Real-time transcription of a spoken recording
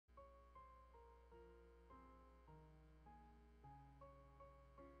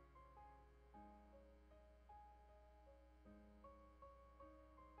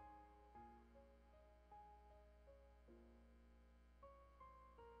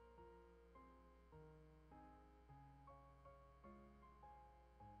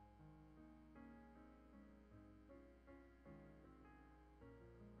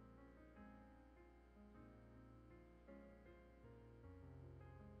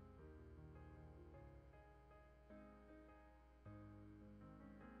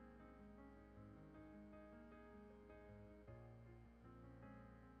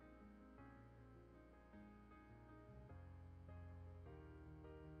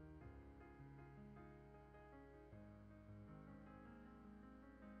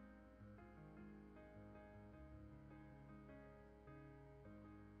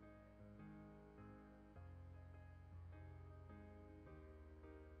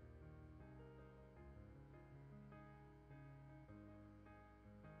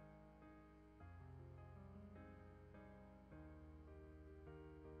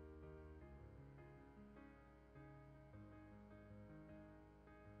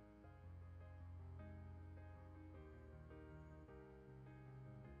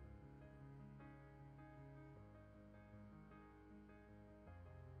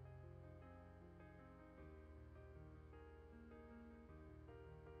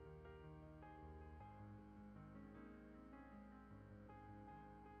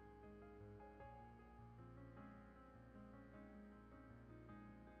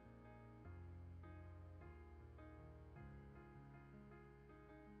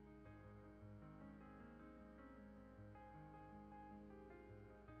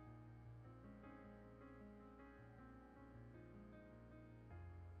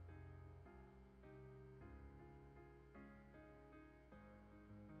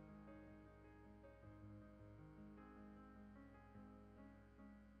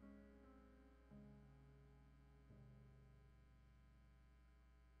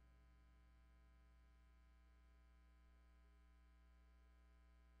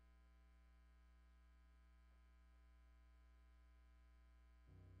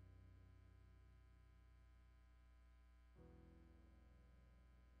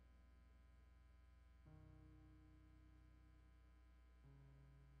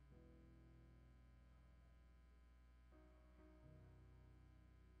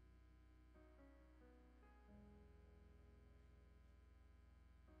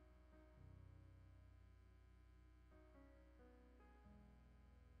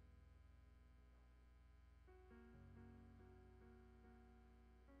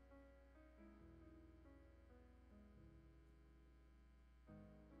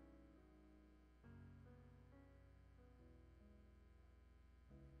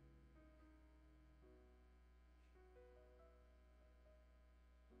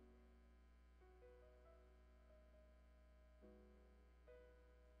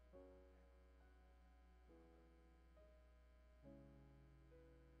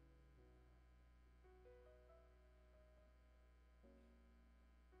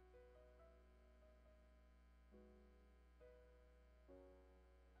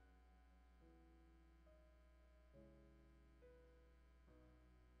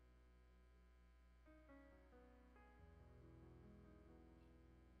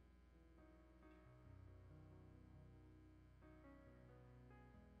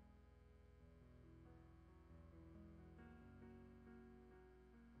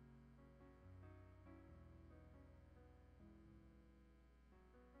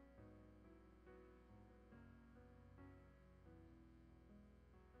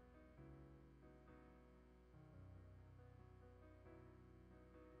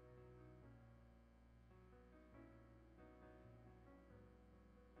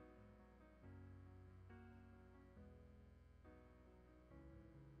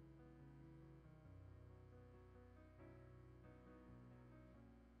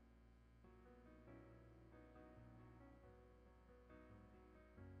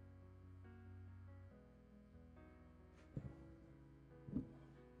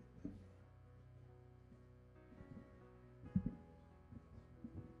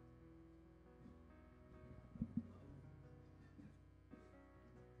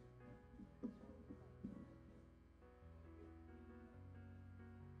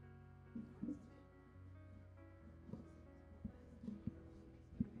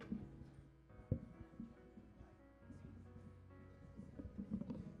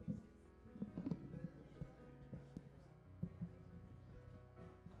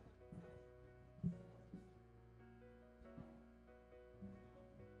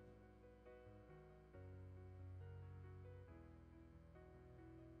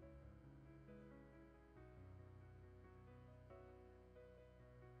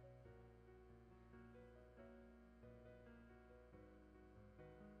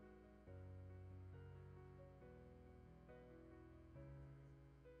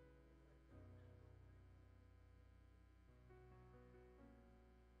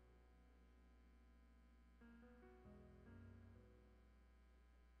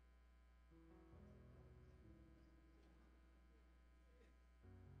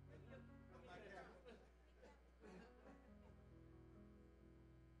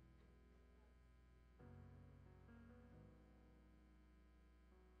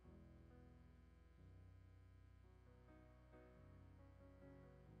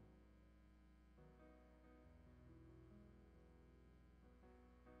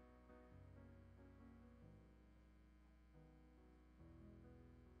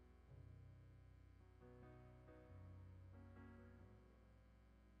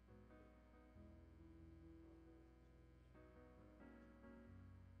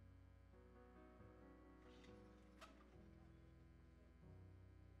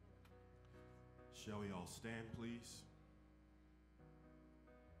Shall we all stand, please?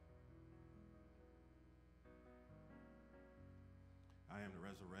 I am the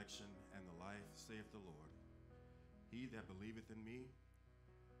resurrection and the life, saith the Lord. He that believeth in me,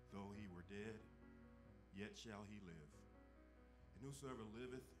 though he were dead, yet shall he live. And whosoever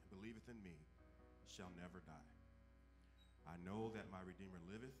liveth and believeth in me shall never die. I know that my Redeemer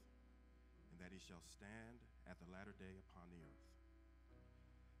liveth, and that he shall stand at the latter day upon the earth.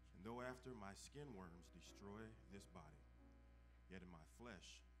 And though after my skin worms destroy this body, yet in my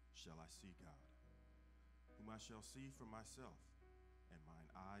flesh shall I see God, whom I shall see for myself, and mine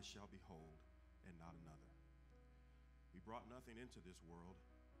eyes shall behold, and not another. We brought nothing into this world,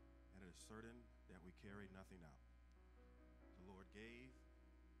 and it is certain that we carry nothing out. The Lord gave,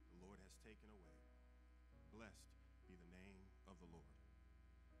 the Lord has taken away. Blessed be the name of the Lord.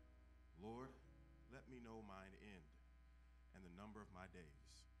 Lord, let me know mine end and the number of my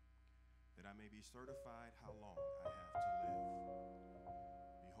days, that I may be certified how long I have to live.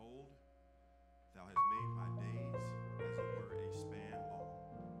 Behold, thou hast made my days as it were a span long,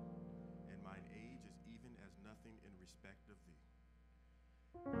 and mine age is even as nothing in respect of thee.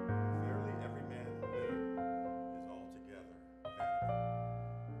 Verily every man living is altogether vanity.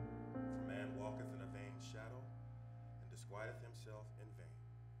 For man walketh in a vain shadow, and disquieteth himself in vain.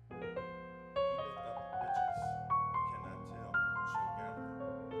 Heapeth up riches, and cannot tell who shall gather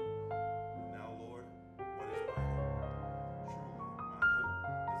them. And now, Lord, what is my hope? Truly, my hope is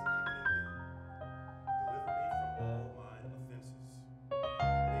even in thee. Deliver me from all mine offenses,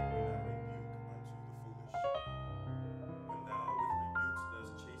 and make me not rebuke unto the foolish. When thou with rebukes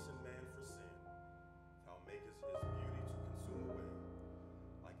dost chasten man for sin, thou makest his beauty to consume away,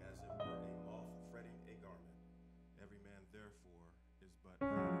 like as it were a moth fretting a garment. Every man therefore is but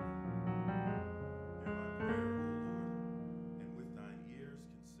vanity. Hear my prayer, O Lord, and with thine ears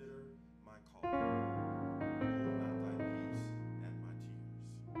consider my calling. Hold not thy peace at my tears,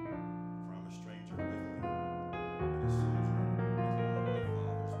 for I'm a stranger with thee, and a sojourner is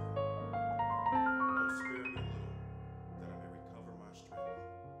all my father's home. Oh, spare me a little, that I may recover my strength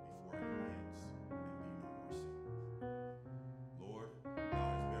before I go hence and be no more seen. Lord, thou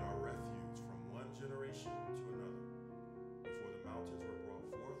hast been our refuge from one generation to another. Before the mountains were brought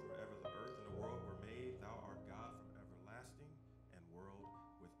forth, or ever the earth and the world were made, thou art God from everlasting and world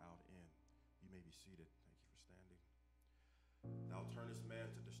without end. You may be seated. Thank you for standing. Thou turnest man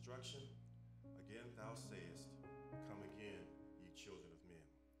to destruction. Again thou sayest, come again, ye children of men.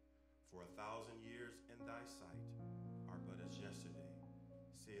 For 1,000 years in thy sight are but as yesterday,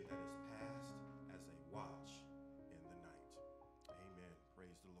 seeing that is past as a watch in the night. Amen.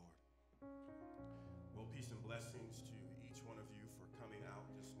 Praise the Lord. Well, peace and blessings to each one of you for coming out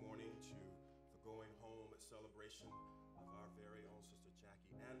this morning to the going home celebration of our very own Sister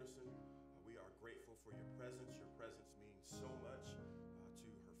Jackie Anderson. We are grateful for your presence. Your presence means so much to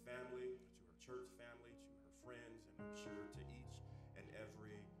her family, to her church family, to her friends, and I'm sure to each and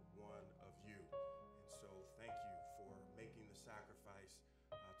every one of you. And so thank you for making the sacrifice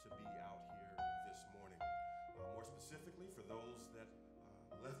to be out here this morning. More specifically, for those that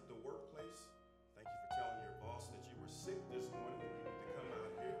left the workplace, thank you for telling your boss that you were sick this morning and you need to come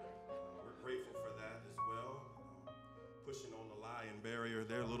out here. We're grateful for that as well. Pushing on the lion barrier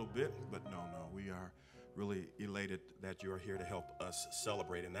there a little bit, but no, we are really elated that you are here to help us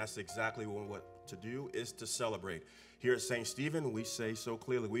celebrate. And that's exactly what to do, is to celebrate. Here at St. Stephen, we say so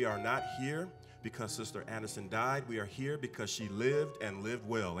clearly, we are not here because Sister Anderson died. We are here because she lived and lived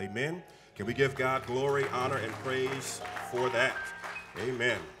well. Amen. Can we give God glory, honor, and praise for that?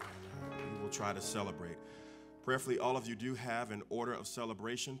 Amen. We will try to celebrate. Prayerfully, all of you do have an order of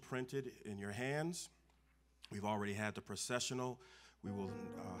celebration printed in your hands. We've already had the processional. We will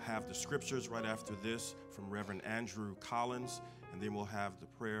have the scriptures right after this from Reverend Andrew Collins, and then we'll have the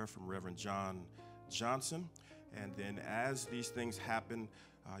prayer from Reverend John Johnson. And then as these things happen,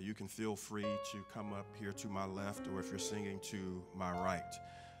 you can feel free to come up here to my left, or if you're singing, to my right.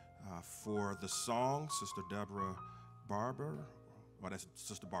 For the song, Sister Deborah Barber, that's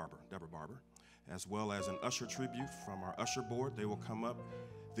Sister Deborah Barber, as well as an usher tribute from our usher board. They will come up.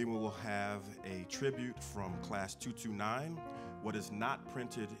 Then we will have a tribute from Class 229. What is not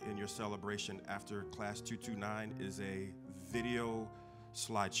printed in your celebration after Class 229 is a video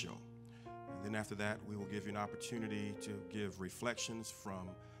slideshow. And then after that, we will give you an opportunity to give reflections from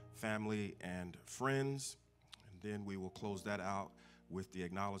family and friends. And then we will close that out with the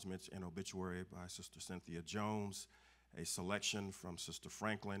acknowledgments and obituary by Sister Cynthia Jones, a selection from Sister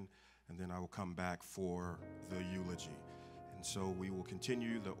Franklin, and then I will come back for the eulogy. And so we will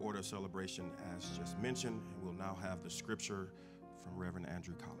continue the order of celebration as just mentioned, and we'll now have the scripture from Reverend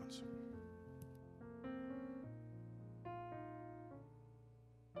Andrew Collins.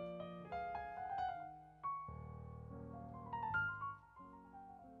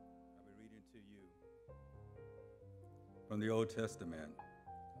 the Old Testament,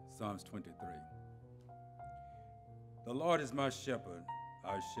 Psalms 23. The Lord is my shepherd,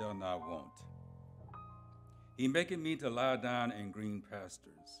 I shall not want. He maketh me to lie down in green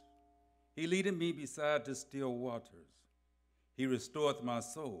pastures. He leadeth me beside the still waters. He restoreth my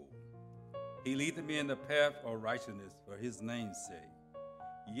soul. He leadeth me in the path of righteousness for his name's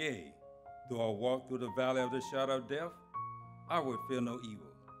sake. Yea, though I walk through the valley of the shadow of death, I will fear no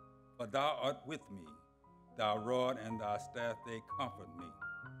evil, for thou art with me. Thy rod and thy staff, they comfort me.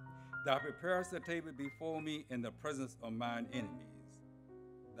 Thou preparest a table before me in the presence of mine enemies.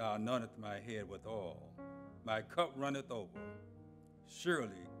 Thou anointest my head with oil. My cup runneth over.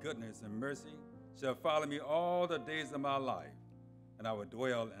 Surely goodness and mercy shall follow me all the days of my life, and I will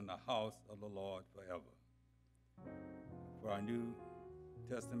dwell in the house of the Lord forever. For our New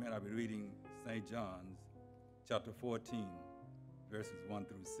Testament, I'll be reading St. John's chapter 14, verses 1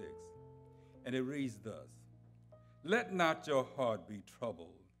 through 6. And it reads thus: Let not your heart be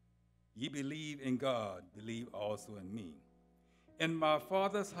troubled. Ye believe in God, believe also in me. In my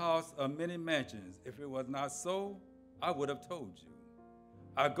Father's house are many mansions. If it was not so, I would have told you.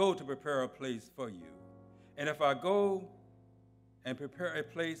 I go to prepare a place for you. And if I go and prepare a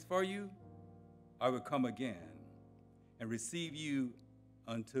place for you, I will come again and receive you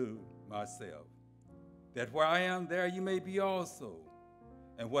unto myself, that where I am, there you may be also.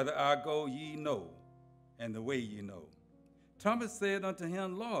 And whither I go, ye know, and the way ye know. Thomas said unto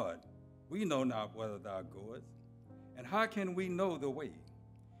him, Lord, we know not whither thou goest, and how can we know the way?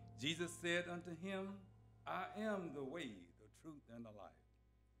 Jesus said unto him, I am the way, the truth, and the life.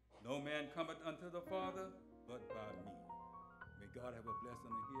 No man cometh unto the Father but by me. May God have a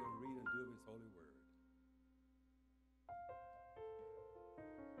blessing to hear, read, and do of his holy word.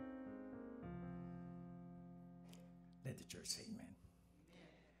 Let the church say amen.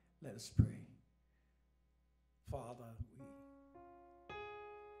 Let us pray. Father, we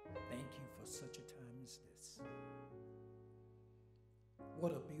thank you for such a time as this.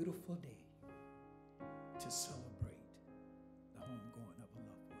 What a beautiful day to celebrate the homegoing of a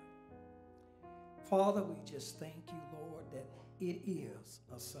loved one. Father, we just thank you, Lord, that it is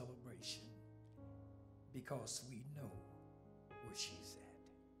a celebration because we know where she's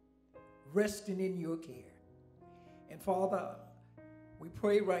at, resting in your care. And Father, we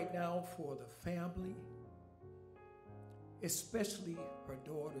pray right now for the family, especially her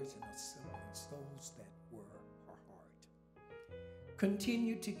daughters and her siblings, those that were her heart.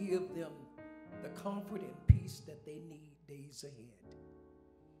 Continue to give them the comfort and peace that they need days ahead.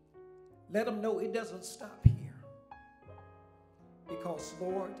 Let them know it doesn't stop here. Because,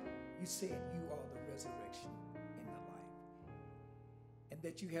 Lord, you said you are the resurrection and the life. And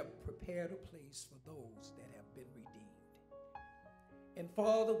that you have prepared a place for those that have been redeemed. And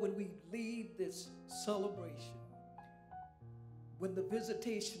Father, when we leave this celebration, when the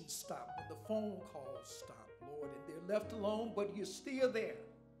visitations stop, when the phone calls stop, Lord, and they're left alone, but you're still there,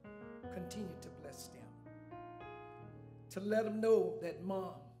 continue to bless them. To let them know that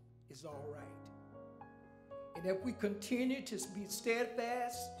Mom is all right. And if we continue to be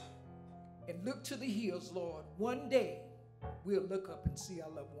steadfast and look to the hills, Lord, one day we'll look up and see our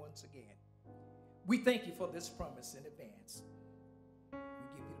loved ones again. We thank you for this promise in advance. We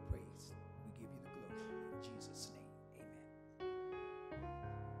give you the praise. We give you the glory. In Jesus' name.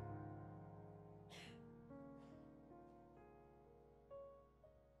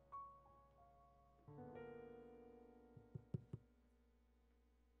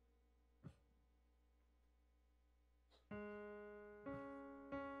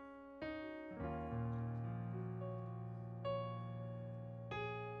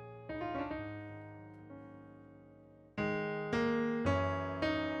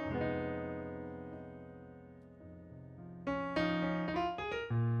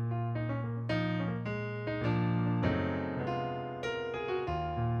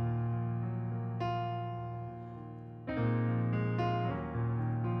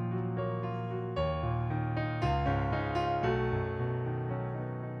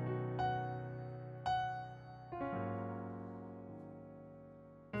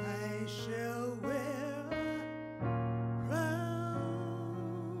 I shall wear a crown.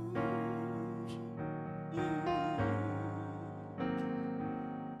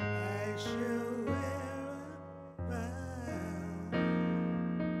 I shall wear a crown.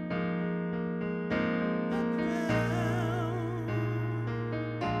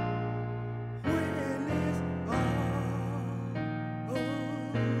 When it's all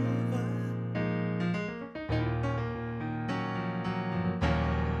over.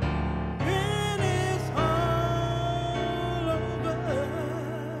 When it's all over,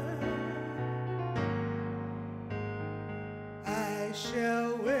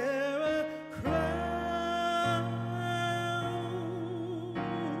 shall wear a crown.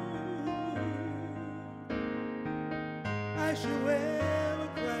 I shall wear a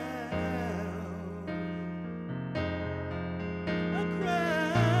crown. A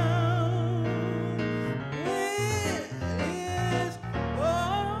crown. When it's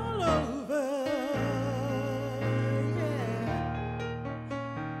all over, yeah.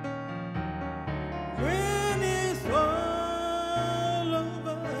 When it's all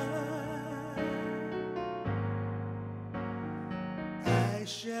over, I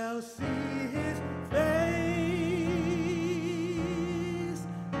shall see his face.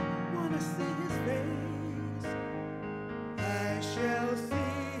 Wanna see his face. I shall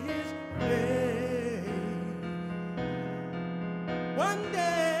see his face. One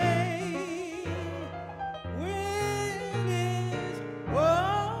day, when it's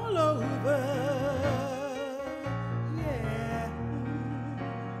all over, yeah.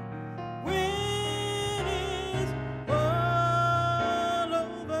 When it's all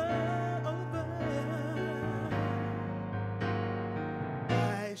over,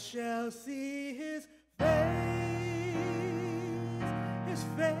 I shall see his face, his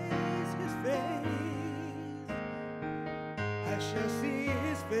face, his face. I shall see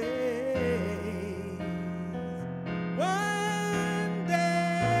his face one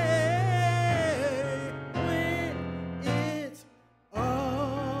day when it's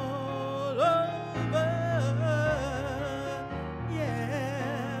all over.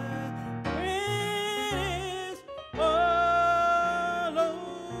 Yeah, when it's all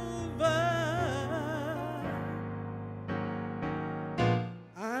over,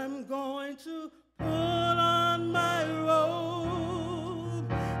 I'm going to put on my robe,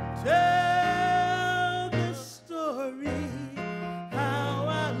 tell the story how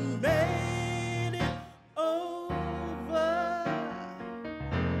I made it over.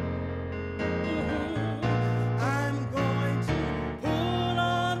 I'm going to put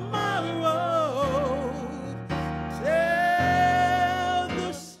on my robe, tell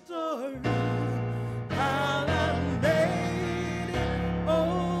the story how I made it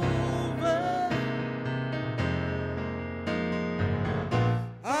over.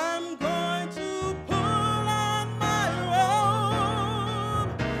 I'm going to put on my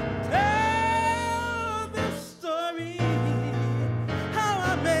robe, tell the story how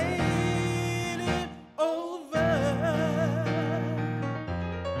I made it over.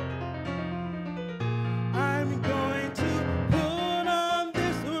 I'm going to put on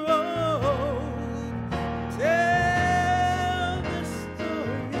this robe, tell the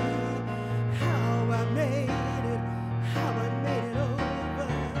story how I made it over.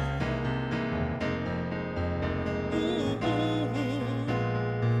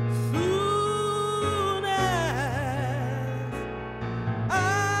 Soon as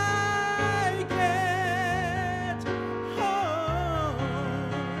I get home,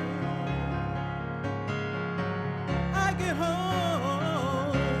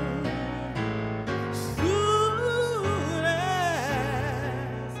 soon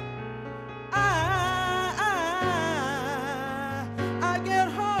as I get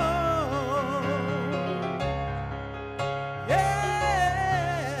home,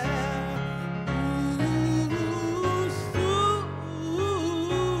 yeah. Ooh, soon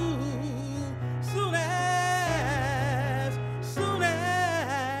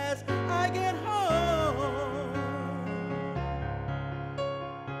as I get home.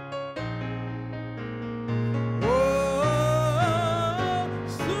 Oh,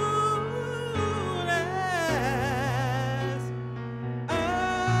 soon as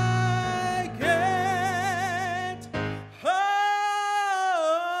I get home.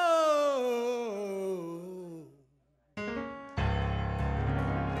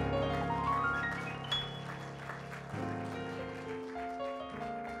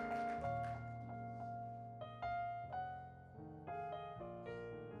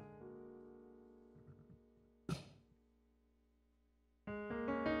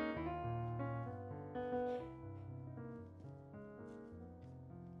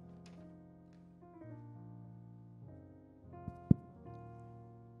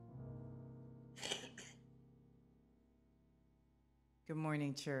 Good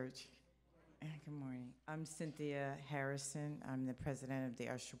morning, church. Good morning. I'm Cynthia Harrison. I'm the president of the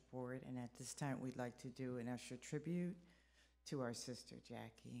Usher Board, and at this time, we'd like to do an Usher tribute to our sister,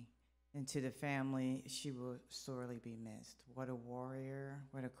 Jackie. And to the family, she will sorely be missed. What a warrior,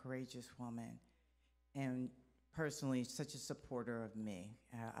 what a courageous woman. And personally, such a supporter of me.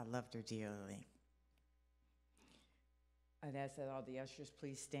 I loved her dearly. I'd ask that all the ushers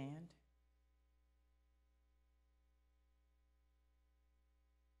please stand.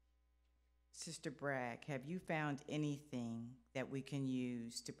 Sister Bragg, have you found anything that we can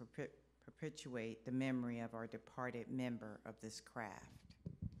use to perpetuate the memory of our departed member of this craft?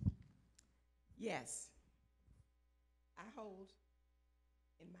 Yes. I hold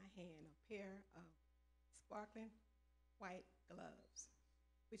in my hand a pair of sparkling white gloves,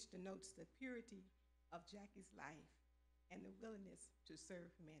 which denotes the purity of Jackie's life and the willingness to serve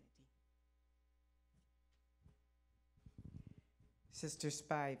humanity. Sister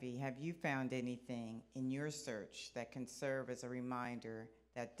Spivey, have you found anything in your search that can serve as a reminder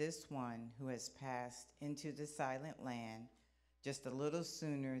that this one who has passed into the silent land just a little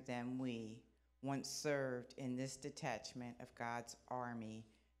sooner than we once served in this detachment of God's army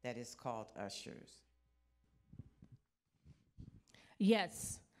that is called ushers?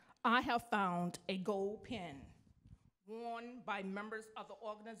 Yes, I have found a gold pin worn by members of the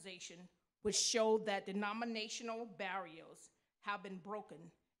organization which show that denominational barriers have been broken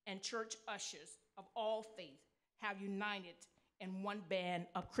and church ushers of all faith have united in one band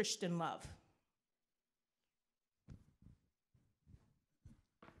of Christian love.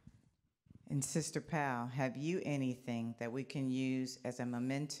 And Sister Powell, have you anything that we can use as a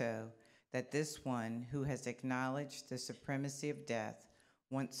memento that this one who has acknowledged the supremacy of death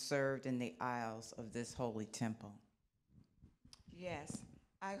once served in the aisles of this holy temple? Yes,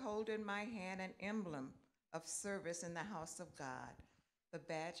 I hold in my hand an emblem of service in the house of God, the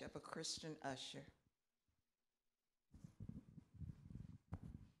badge of a Christian usher.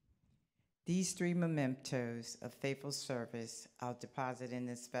 These three mementos of faithful service I'll deposit in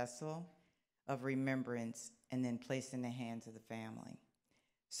this vessel of remembrance and then place in the hands of the family,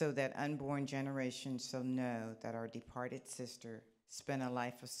 so that unborn generations shall know that our departed sister spent a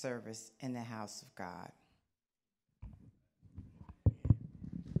life of service in the house of God.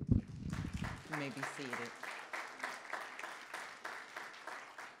 You may be seated.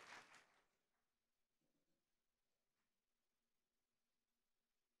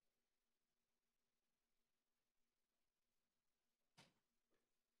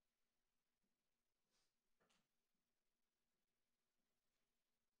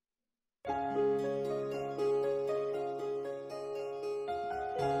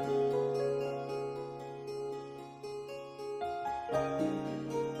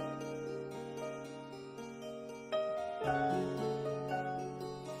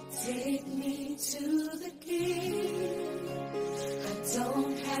 Take me to the King. I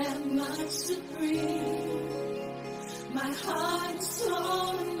don't have much to bring. My heart's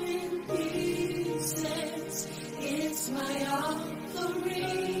torn in pieces. It's my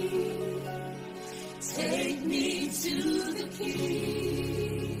offering. Take me to the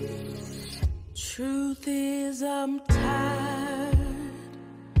King. Truth is, I'm tired.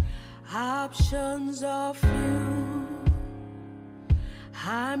 Options are few.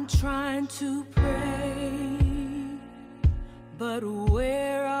 I'm trying to pray, but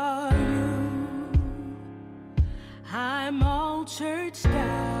where are you? I'm all churched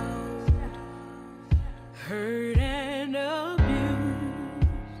out, hurt and abused.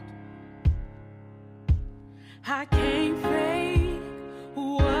 I can't fake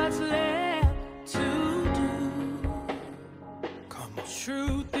what's left to do. Come on.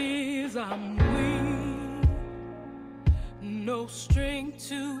 Truth is, I'm weak, no strength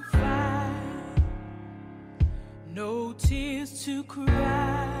to fight, no tears to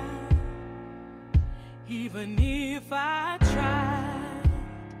cry, even if I tried.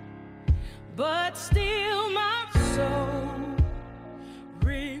 But still my soul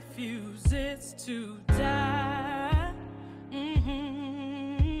refuses to die.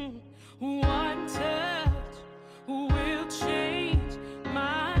 One touch will change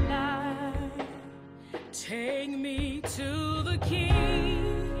my life. Take me to the King.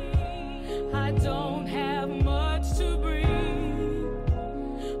 I don't have much to bring.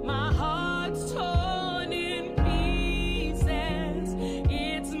 My heart's torn in pieces.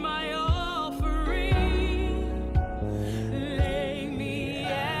 It's my offering. Lay me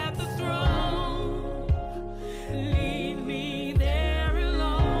at the throne. Leave me there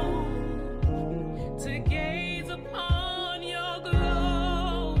alone to gaze upon your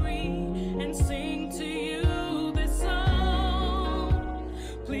glory and sing to you this song.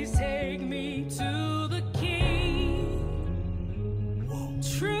 Please take me to the King.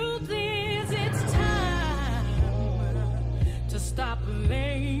 Truth is, it's time to stop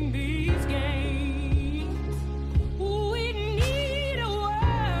playing these games. We need a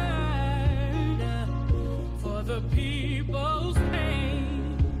word for the people's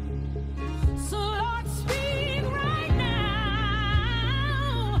pain. So Lord, speak right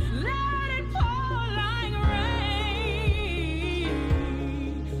now. Let it pour like rain.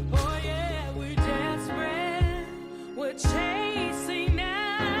 Oh yeah,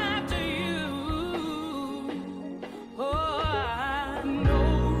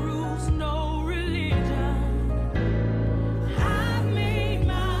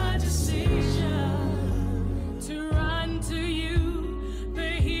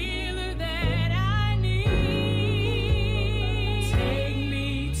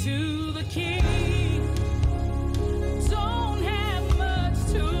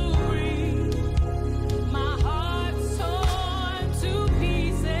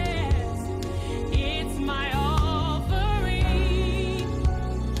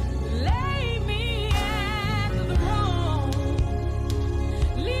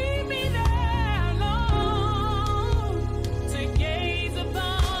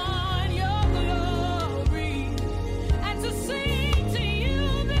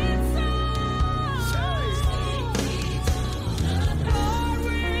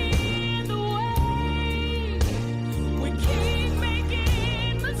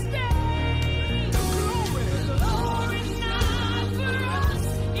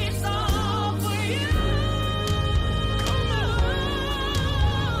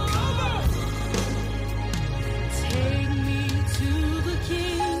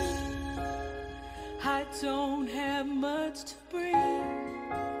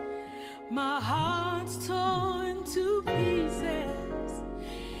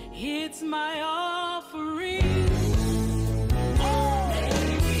 It's my offering.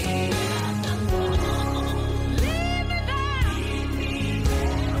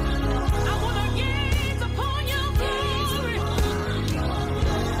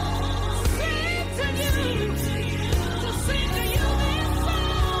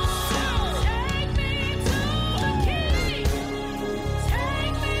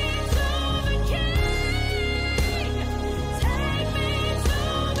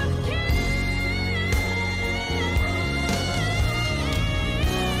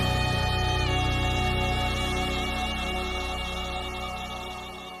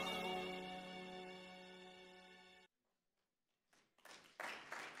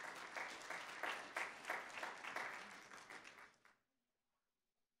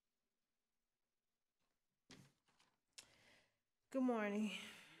 Good morning.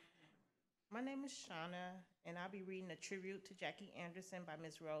 My name is Shauna, and I'll be reading a tribute to Jackie Anderson by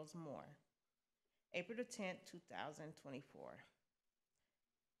Ms. Rose Moore. April the 10th, 2024.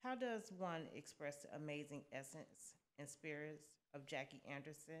 How does one express the amazing essence and spirits of Jackie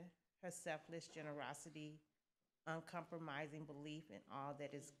Anderson, her selfless generosity, uncompromising belief in all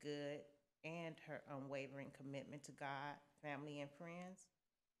that is good, and her unwavering commitment to God, family, and friends?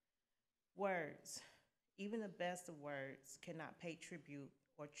 Words. Even the best of words cannot pay tribute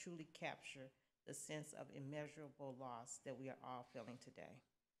or truly capture the sense of immeasurable loss that we are all feeling today.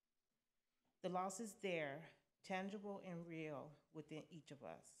 The loss is there, tangible and real within each of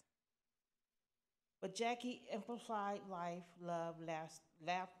us. But Jackie amplified life, love,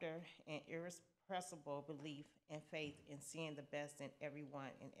 laughter, and irrepressible belief and faith in seeing the best in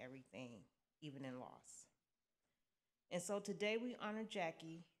everyone and everything, even in loss. And so today we honor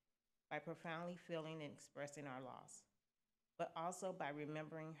Jackie by profoundly feeling and expressing our loss, but also by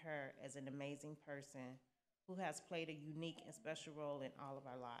remembering her as an amazing person who has played a unique and special role in all of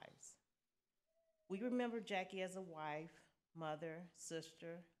our lives. We remember Jackie as a wife, mother,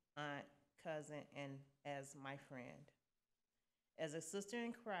 sister, aunt, cousin, and as my friend. As a sister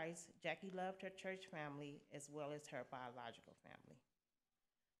in Christ, Jackie loved her church family as well as her biological family.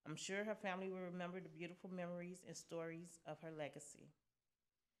 I'm sure her family will remember the beautiful memories and stories of her legacy.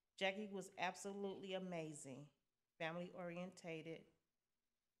 Jackie was absolutely amazing, family-orientated.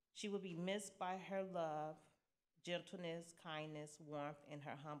 She would be missed by her love, gentleness, kindness, warmth, and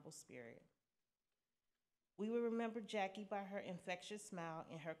her humble spirit. We will remember Jackie by her infectious smile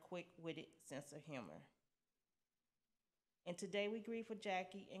and her quick-witted sense of humor. And today we grieve for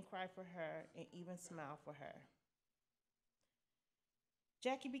Jackie and cry for her and even smile for her.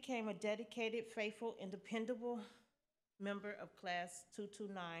 Jackie became a dedicated, faithful, and dependable member of Class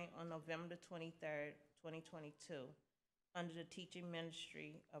 229 on November the 23rd, 2022, under the teaching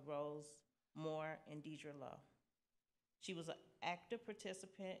ministry of Rose Moore and Deidre Lowe. She was an active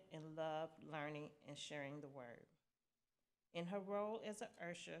participant in love, learning, and sharing the word. In her role as an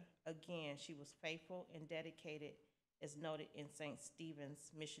usher, again, she was faithful and dedicated, as noted in St.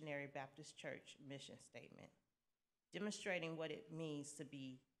 Stephen's Missionary Baptist Church mission statement, demonstrating what it means to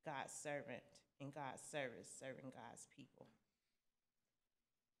be God's servant in God's service, serving God's people.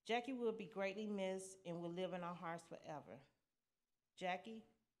 Jackie will be greatly missed and will live in our hearts forever. Jackie,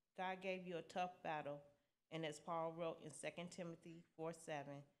 God gave you a tough battle, and as Paul wrote in 2 Timothy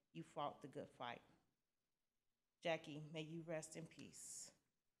 4:7, you fought the good fight. Jackie, may you rest in peace.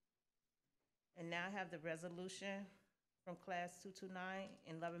 And now I have the resolution from Class 229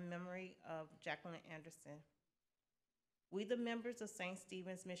 in loving memory of Jacqueline Anderson. We, the members of St.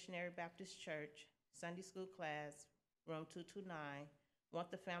 Stephen's Missionary Baptist Church, Sunday School Class, Room 229,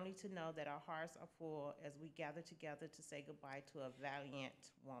 want the family to know that our hearts are full as we gather together to say goodbye to a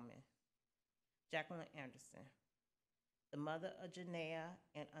valiant woman, Jacqueline Anderson, the mother of Janaea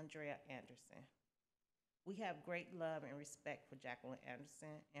and Andrea Anderson. We have great love and respect for Jacqueline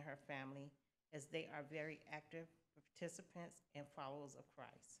Anderson and her family, as they are very active participants and followers of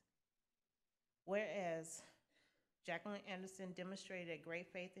Christ. Whereas Jacqueline Anderson demonstrated a great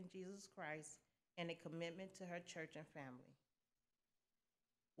faith in Jesus Christ and a commitment to her church and family.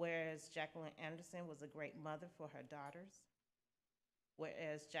 Whereas Jacqueline Anderson was a great mother for her daughters.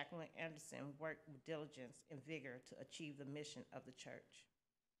 Whereas Jacqueline Anderson worked with diligence and vigor to achieve the mission of the church.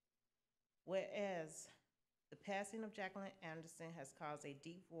 Whereas the passing of Jacqueline Anderson has caused a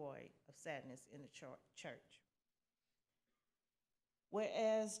deep void of sadness in the church.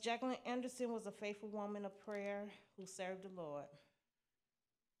 Whereas Jacqueline Anderson was a faithful woman of prayer who served the Lord.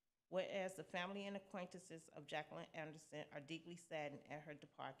 Whereas the family and acquaintances of Jacqueline Anderson are deeply saddened at her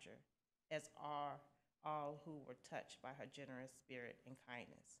departure, as are all who were touched by her generous spirit and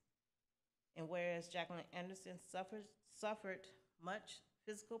kindness. And whereas Jacqueline Anderson suffered much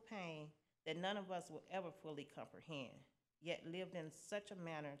physical pain that none of us will ever fully comprehend, yet lived in such a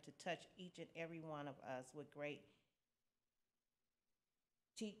manner to touch each and every one of us with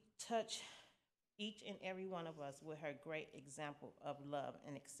her great example of love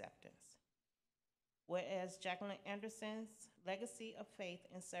and acceptance. Whereas Jacqueline Anderson's legacy of faith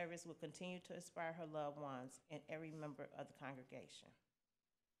and service will continue to inspire her loved ones and every member of the congregation.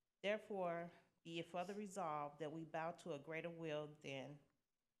 Therefore, be it further resolved that we bow to a greater will than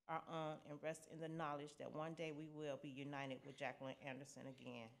our own and rest in the knowledge that one day we will be united with Jacqueline Anderson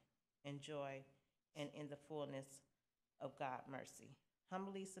again in joy and in the fullness of God's mercy.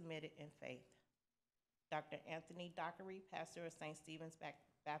 Humbly submitted in faith. Dr. Anthony Dockery, pastor of St. Stephen's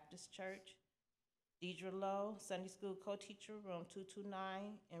Baptist Church. Deidre Lowe, Sunday School Co-Teacher, Room 229,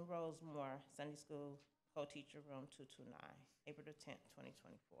 and Rose Moore, Sunday School Co-Teacher, Room 229, April the 10th,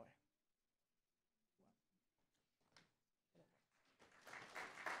 2024.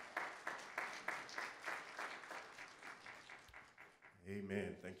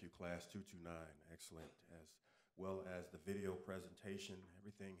 Amen. Thank you, Class 229. Excellent. As well as the video presentation,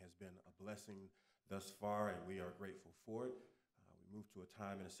 everything has been a blessing thus far, and we are grateful for it. We move to a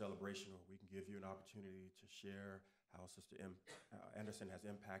time in a celebration where we can give you an opportunity to share how Sister Anderson has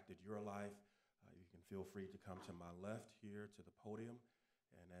impacted your life. You can feel free to come to my left here to the podium,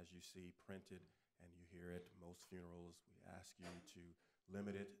 and as you see printed and you hear it, most funerals, we ask you to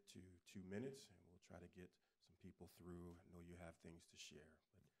limit it to 2 minutes, and we'll try to get some people through. I know you have things to share,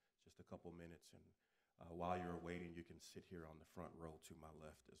 but just a couple minutes, and while you're waiting, you can sit here on the front row to my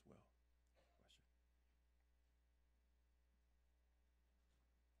left as well.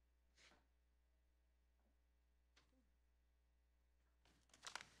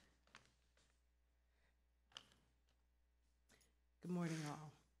 Good morning,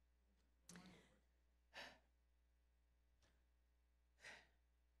 all.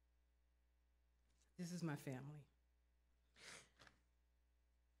 This is my family.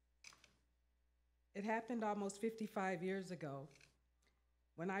 It happened almost 55 years ago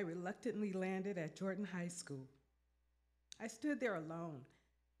when I reluctantly landed at Jordan High School. I stood there alone,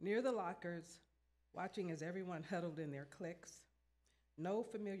 near the lockers, watching as everyone huddled in their cliques. No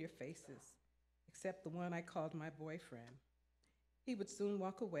familiar faces, except the one I called my boyfriend. He would soon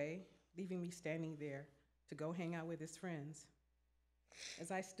walk away, leaving me standing there to go hang out with his friends. As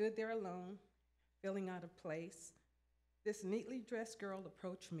I stood there alone, feeling out of place, this neatly dressed girl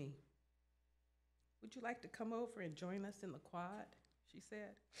approached me. "Would you like to come over and join us in the quad?" she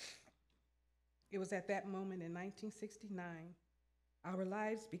said. It was at that moment in 1969, our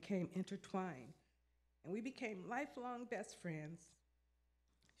lives became intertwined, and we became lifelong best friends.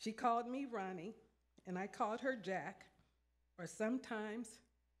 She called me Ronnie, and I called her Jack, or sometimes,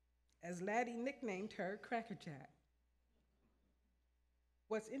 as Laddie nicknamed her, Cracker Jack.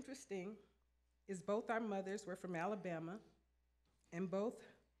 What's interesting is both our mothers were from Alabama, and both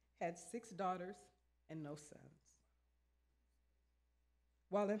had 6 daughters and no sons.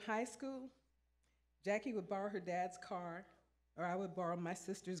 While in high school, Jackie would borrow her dad's car, or I would borrow my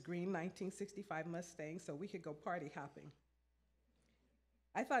sister's green 1965 Mustang so we could go party hopping.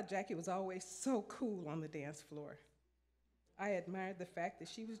 I thought Jackie was always so cool on the dance floor. I admired the fact that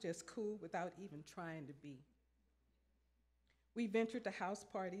she was just cool without even trying to be. We ventured to house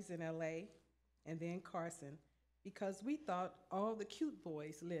parties in LA and then Carson because we thought all the cute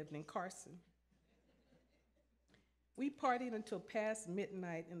boys lived in Carson. We partied until past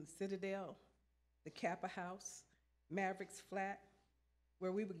midnight in the Citadel, the Kappa House, Maverick's Flat,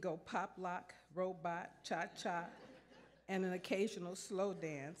 where we would go pop lock, robot, cha-cha, and an occasional slow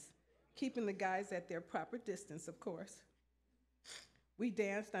dance, keeping the guys at their proper distance, of course. We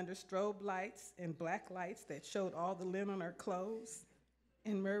danced under strobe lights and black lights that showed all the lint on our clothes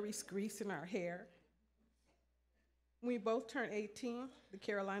and Murray's grease in our hair. When we both turned 18, the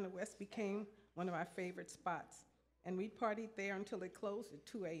Carolina West became one of our favorite spots, and we partied there until it closed at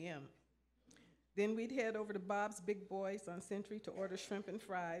 2 a.m. Then we'd head over to Bob's Big Boys on Century to order shrimp and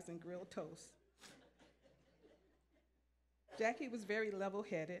fries and grilled toast. Jackie was very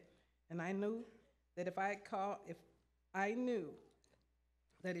level-headed, and I knew that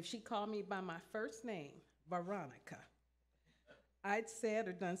if she called me by my first name, Veronica, I'd said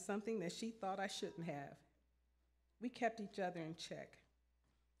or done something that she thought I shouldn't have. We kept each other in check.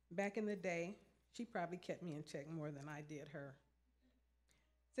 Back in the day, she probably kept me in check more than I did her.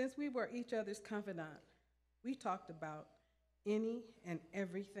 Since we were each other's confidant, we talked about any and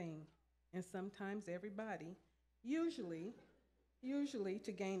everything, and sometimes everybody, usually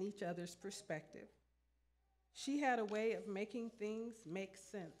to gain each other's perspective. She had a way of making things make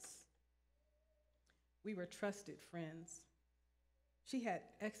sense. We were trusted friends. She had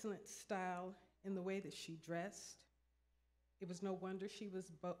excellent style in the way that she dressed. It was no wonder she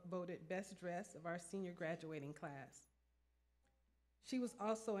was voted best dressed of our senior graduating class. She was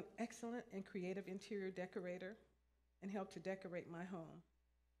also an excellent and creative interior decorator and helped to decorate my home.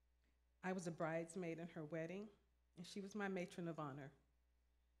 I was a bridesmaid in her wedding, and she was my matron of honor.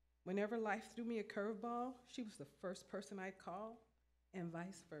 Whenever life threw me a curveball, she was the first person I'd call, and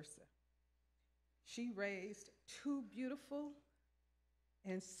vice versa. She raised two beautiful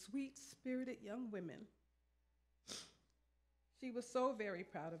and sweet-spirited young women. She was so very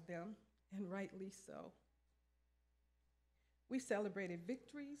proud of them, and rightly so. We celebrated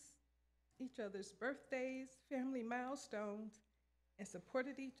victories, each other's birthdays, family milestones, and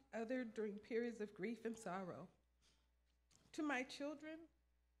supported each other during periods of grief and sorrow. To my children,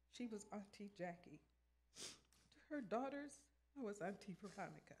 she was Auntie Jackie. To her daughters, I was Auntie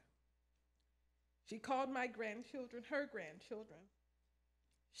Veronica. She called my grandchildren her grandchildren.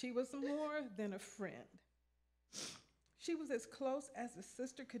 She was more than a friend. She was as close as a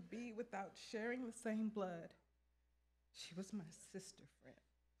sister could be without sharing the same blood. She was my sister friend.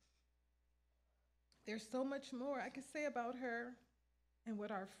 There's so much more I could say about her and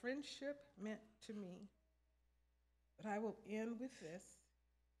what our friendship meant to me. But I will end with this.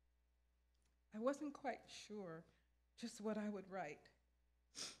 I wasn't quite sure just what I would write.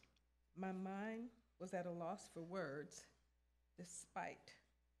 My mind was at a loss for words, despite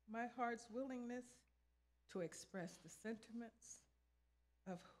my heart's willingness to express the sentiments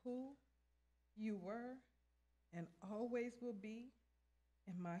of who you were and always will be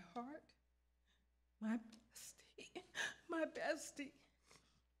in my heart. My bestie, my bestie.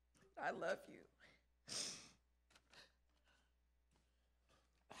 I love you.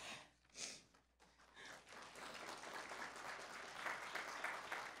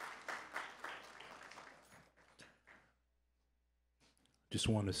 Just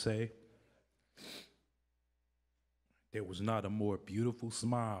want to say, there was not a more beautiful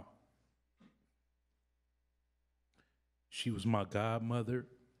smile. She was my godmother.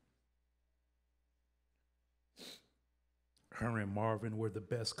 Her and Marvin were the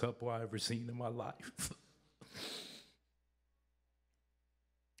best couple I ever seen in my life.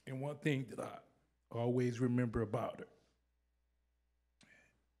 And one thing that I always remember about her,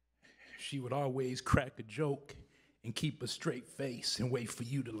 she would always crack a joke and keep a straight face and wait for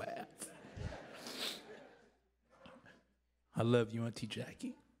you to laugh. I love you, Auntie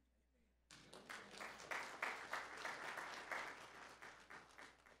Jackie.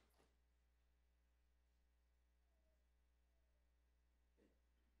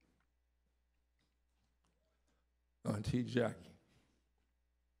 Auntie Jackie,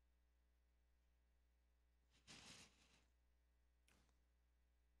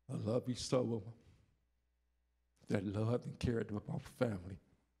 I love you so, that loved and cared about family.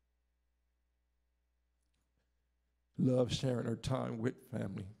 Love sharing her time with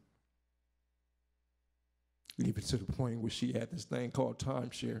family. Even to the point where she had this thing called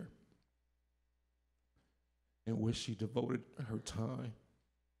timeshare, in which she devoted her time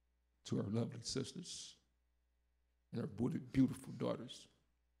to her lovely sisters and her beautiful daughters.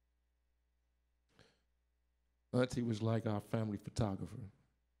 Auntie was like our family photographer.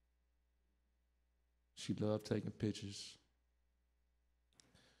 She loved taking pictures,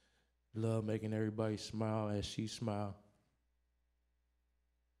 loved making everybody smile as she smiled.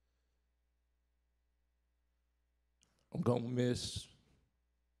 I'm gonna miss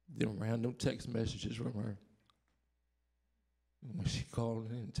them random text messages from her. When she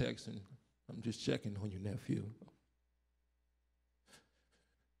called and texting, I'm just checking on your nephew.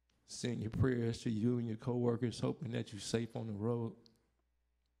 Sending your prayers to you and your coworkers, hoping that you're safe on the road.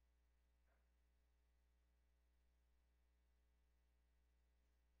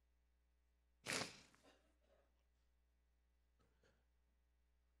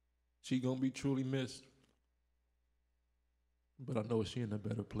 She gonna be truly missed, but I know she's in a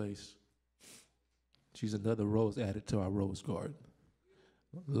better place. She's another rose added to our rose garden.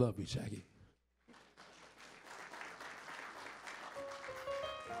 Love you, Jackie.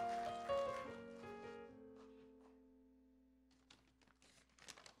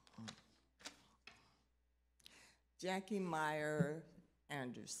 Jackie Meyer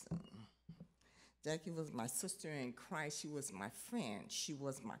Anderson. Jackie was my sister in Christ. She was my friend. She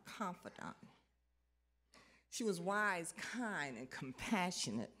was my confidant. She was wise, kind, and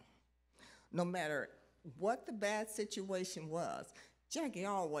compassionate. No matter what the bad situation was, Jackie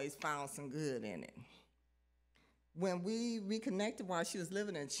always found some good in it. When we reconnected while she was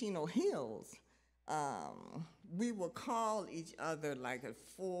living in Chino Hills, we would call each other like at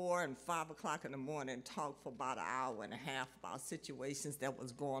 4 and 5 o'clock in the morning and talk for about an hour and a half about situations that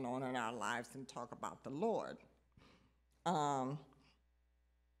was going on in our lives and talk about the Lord. And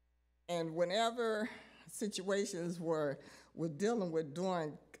whenever situations we're dealing with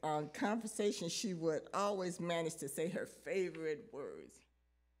during conversation, she would always manage to say her favorite words.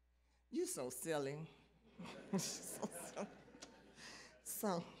 "You so silly." So silly.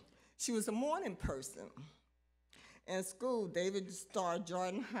 So she was a morning person. In school, David started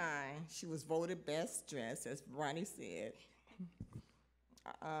Jordan High. She was voted best dressed, as Ronnie said.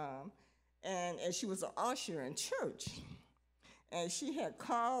 And she was an usher in church. And she had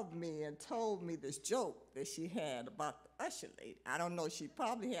called me and told me this joke that she had about the usher lady. I don't know, she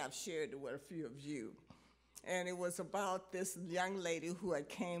probably have shared it with a few of you. And it was about this young lady who had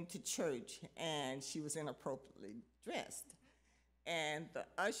came to church, and she was inappropriately dressed. And the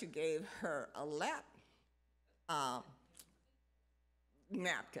usher gave her a lap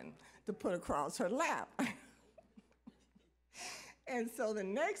napkin to put across her lap. And so the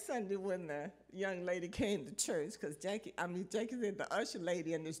next Sunday when the young lady came to church, because Jackie said the usher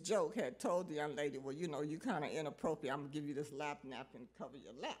lady in this joke had told the young lady, well, you know, you kind of inappropriate. I'm going to give you this lap napkin to cover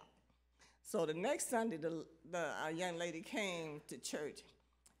your lap. So the next Sunday, the young lady came to church,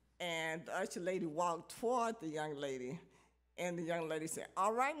 and the usher lady walked toward the young lady, and the young lady said,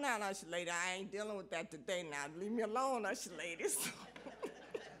 "All right now, usher lady, I ain't dealing with that today now. Leave me alone, usher lady."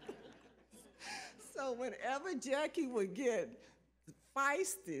 So whenever Jackie would get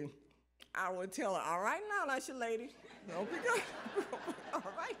feisty, I would tell her, "All right now, usher lady. Don't be good.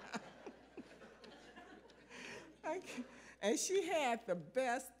 All right now." Okay. And she had the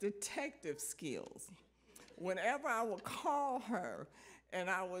best detective skills. Whenever I would call her and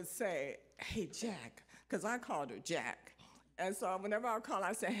I would say, "Hey, Jack," because I called her Jack. And so whenever I would call her,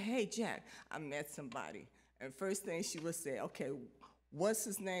 I'd say, "Hey, Jack, I met somebody." And first thing she would say, "Okay, what's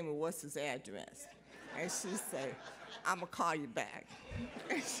his name and what's his address?" And she'd say, "I'm going to call you back."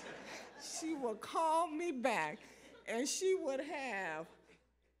 And she would call me back, and she would have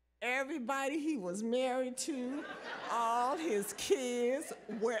everybody he was married to, all his kids,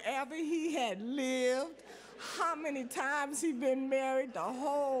 wherever he had lived, how many times he'd been married, the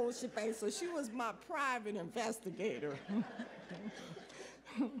whole shebang. So she was my private investigator.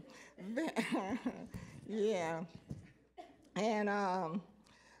 Yeah. And I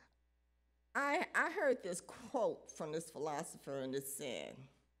heard this quote from this philosopher, and it said,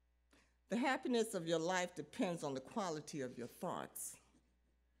 "The happiness of your life depends on the quality of your thoughts."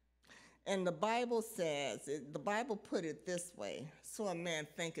 And the Bible says, the Bible put it this way: "So a man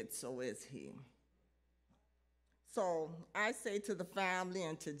thinketh, so is he." So I say to the family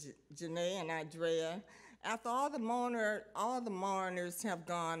and to Janae and Andrea, after all the mourners have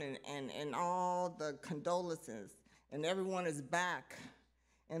gone and all the condolences, and everyone is back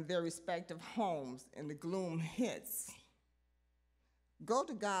in their respective homes and the gloom hits, go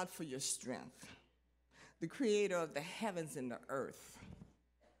to God for your strength, the creator of the heavens and the earth.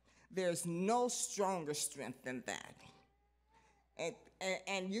 There's no stronger strength than that.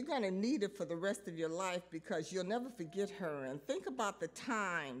 And you're going to need it for the rest of your life, because you'll never forget her. And think about the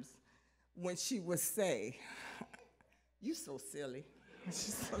times when she would say, "You so silly."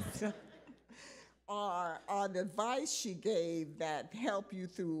 She's so silly. Or the advice she gave that helped you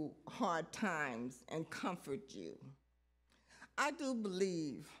through hard times and comfort you. I do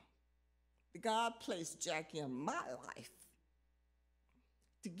believe that God placed Jackie in my life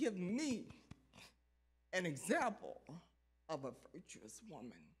to give me an example of a virtuous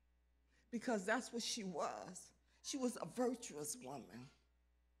woman, because that's what she was. She was a virtuous woman,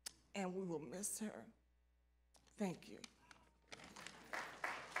 and we will miss her. Thank you.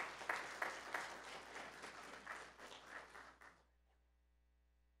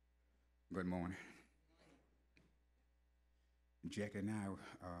 Good morning. Jackie and I,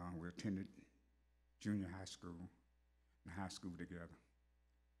 we attended junior high school and high school together.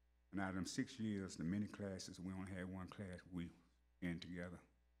 And out of them 6 years, the many classes, we only had one class we in together,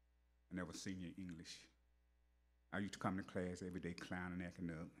 and that was senior English. I used to come to class every day clowning,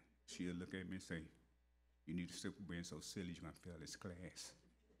 acting up. She'd look at me and say, "You need to stop being so silly, you're gonna fail this class."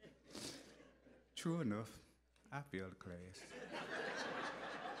 True enough, I failed the class.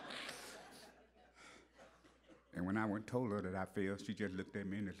 And when I went and told her that I failed, she just looked at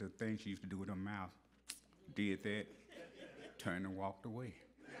me, and this little thing she used to do with her mouth, did that, turned and walked away.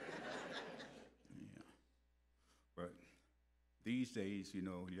 Yeah. But these days, you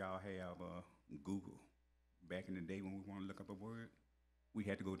know, y'all have Google. Back in the day when we want to look up a word, we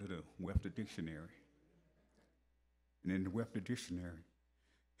had to go to the Webster Dictionary. And in the Webster Dictionary,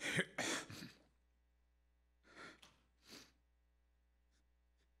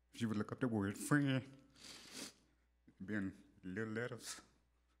 you would look up the word friend, then little letters,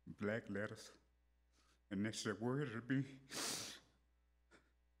 black letters, and next to that word it'll be,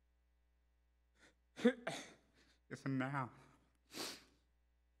 it's a noun.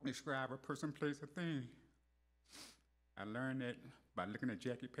 Describe a person, place, a thing. I learned that by looking at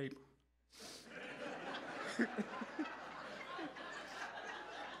Jackie paper.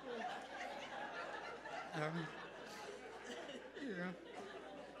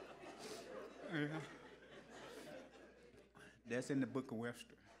 Yeah. That's in the book of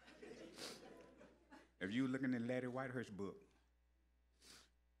Webster. If you're looking at Laddie Whitehurst's book,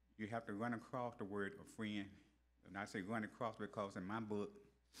 you have to run across the word of friend. And I say run across because in my book,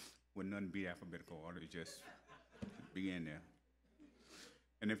 would nothing be alphabetical order, it just be in there.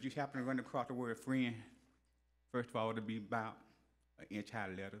 And if you happen to run across the word friend, first of all, it'll be about an inch high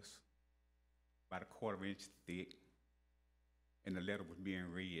letters, about a 1/4 inch thick, and the letter was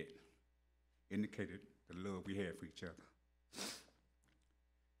being read, indicated the love we had for each other.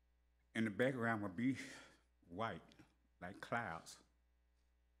 And the background would be white, like clouds,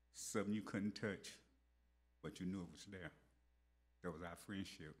 something you couldn't touch, but you knew it was there. That was our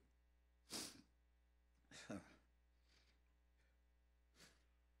friendship.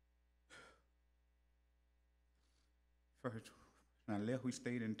 First, when I left, we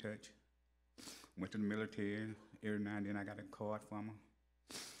stayed in touch. Went to the military. Every now and then I got a card from her.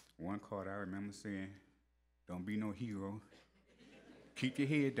 One card I remember saying, "Don't be no hero. Keep your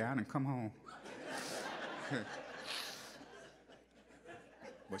head down and come home."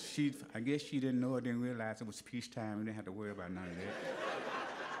 But I guess she didn't know or didn't realize it was peacetime. We didn't have to worry about none of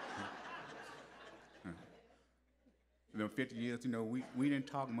that. 50 years, we didn't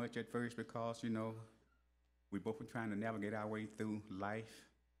talk much at first because, we both were trying to navigate our way through life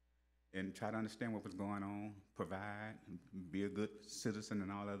and try to understand what was going on, provide, be a good citizen and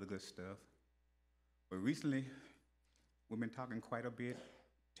all other good stuff. But recently, we've been talking quite a bit,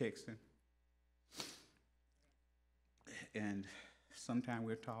 texting. And sometimes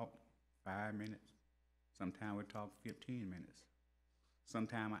we'll talk 5 minutes. Sometimes we'll talk 15 minutes.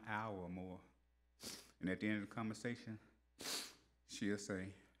 Sometimes an hour or more. And at the end of the conversation, she'll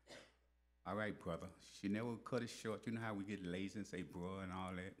say, "All right, brother." She never cut it short. You know how we get lazy and say bro and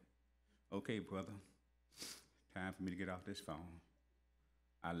all that? "Okay, brother, time for me to get off this phone.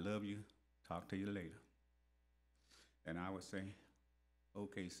 I love you. Talk to you later." And I would say,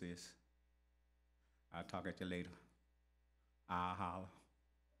 "Okay, sis. I'll talk at you later. I'll holler."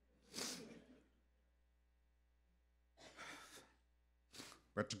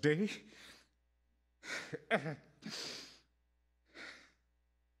 But today,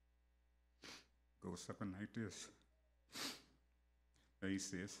 goes something like this. "Hey,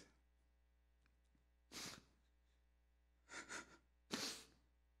 sis.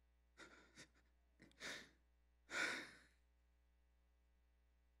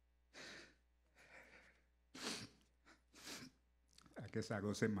 I guess I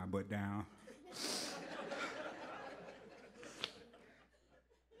go sit my butt down.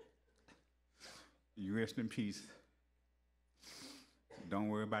 You rest in peace. Don't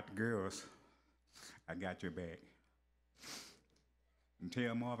worry about the girls. I got your back. And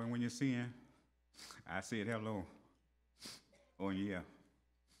tell Marvin when you see him, I said hello. Oh yeah,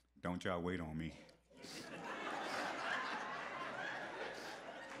 don't y'all wait on me."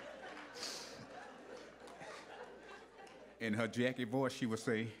 In her Jackie voice, she would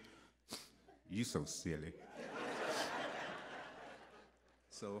say, "You so silly."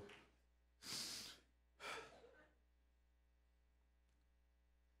 So,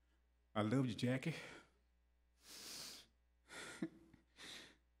 I love you, Jackie.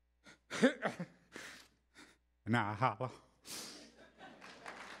 And I holler.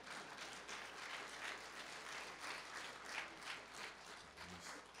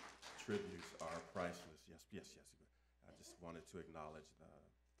 These tributes are priceless. Yes. I just wanted to acknowledge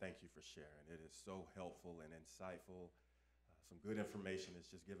thank you for sharing. It is so helpful and insightful. Some good information. It's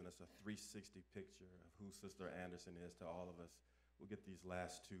just given us a 360 picture of who Sister Anderson is to all of us. We'll get these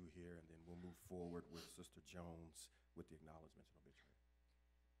last two here, and then we'll move forward with Sister Jones with the acknowledgments and obituary.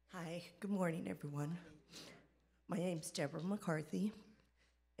 Hi, good morning, everyone. My name's Deborah McCarthy,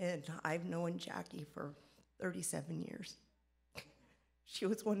 and I've known Jackie for 37 years. She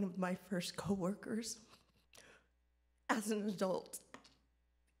was one of my first coworkers as an adult.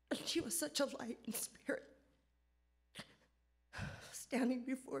 She was such a light in spirit. Standing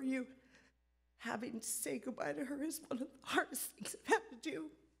before you, having to say goodbye to her is one of the hardest things I've had to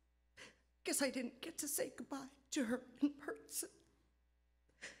do, because I didn't get to say goodbye to her in person.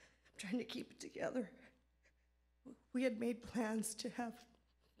 I'm trying to keep it together. We had made plans to have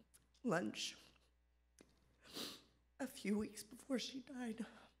lunch a few weeks before she died.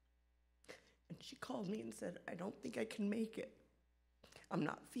 And she called me and said, I don't think I can make it. I'm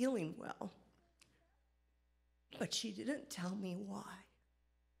not feeling well. But she didn't tell me why.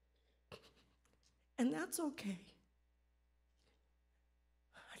 And that's okay.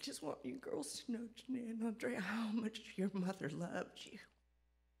 I just want you girls to know, Janae and Andrea, how much your mother loved you.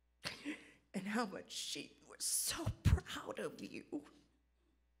 And how much she was so proud of you.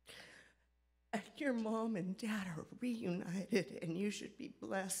 And your mom and dad are reunited, and you should be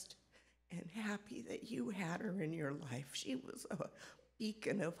blessed and happy that you had her in your life. She was a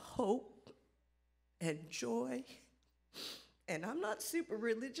beacon of hope and joy. And I'm not super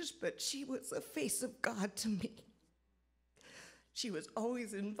religious, but she was the face of God to me. She was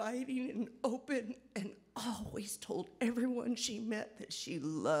always inviting and open and always told everyone she met that she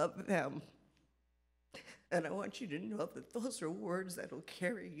loved them. And I want you to know that those are words that will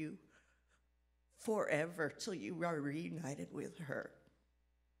carry you forever till you are reunited with her.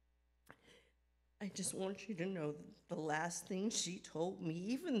 I just want you to know that the last thing she told me,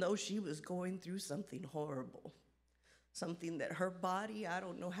 even though she was going through something horrible, something that her body, I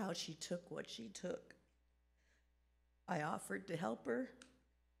don't know how she took what she took. I offered to help her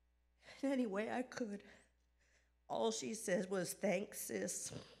in any way I could. All she said was, thanks,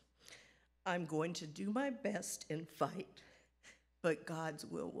 sis. I'm going to do my best and fight, but God's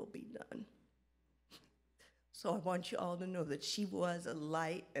will be done. So I want you all to know that she was a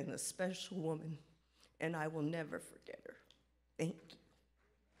light and a special woman, and I will never forget her. Thank you.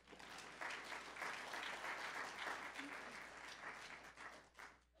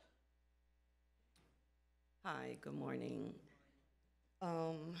 Hi, good morning.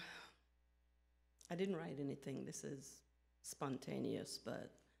 I didn't write anything. This is spontaneous,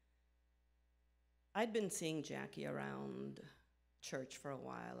 but I'd been seeing Jackie around church for a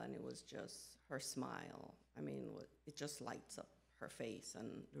while, and it was just her smile. I mean, it just lights up her face and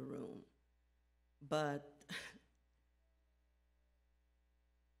the room. But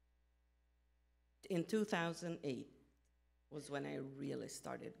in 2008 was when I really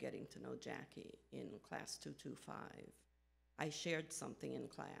started getting to know Jackie in class 225. I shared something in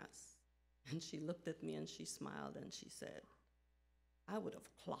class, and she looked at me and she smiled and she said, I would have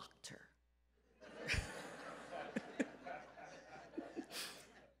clocked her.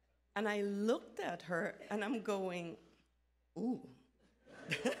 And I looked at her and I'm going, ooh,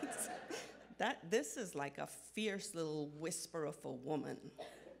 this is like a fierce little whisper of a woman.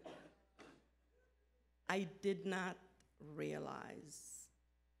 I did not realize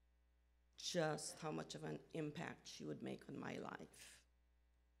just how much of an impact she would make on my life.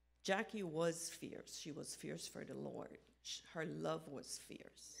 Jackie was fierce. She was fierce for the Lord. Her love was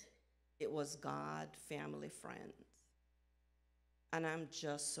fierce. It was God, family, friends. And I'm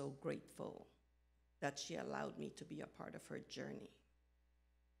just so grateful that she allowed me to be a part of her journey,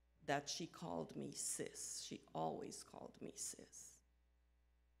 that she called me sis. She always called me sis.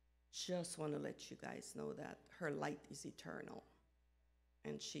 Just want to let you guys know that her light is eternal,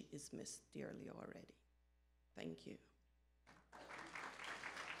 and she is missed dearly already. Thank you.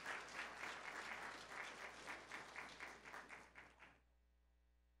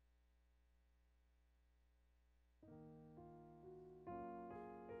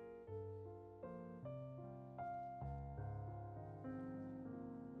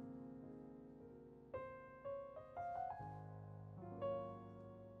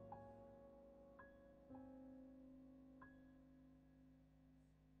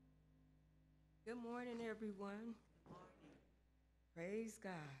 Good morning, everyone. Praise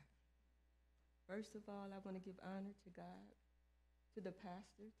God. First of all, I want to give honor to God, to the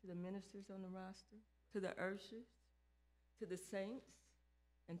pastor, to the ministers on the roster, to the ushers, to the saints,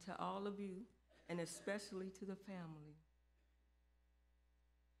 and to all of you, and especially to the family.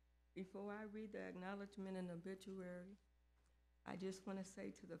 Before I read the acknowledgement and obituary, I just want to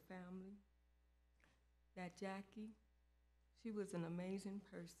say to the family that Jackie, she was an amazing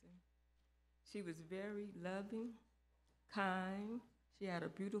person. She was very loving, kind. She had a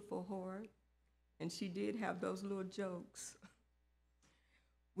beautiful heart, and she did have those little jokes.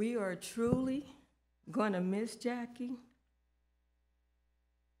 We are truly going to miss Jackie.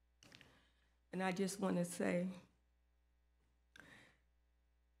 And I just want to say,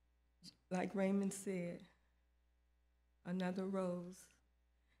 like Raymond said, another rose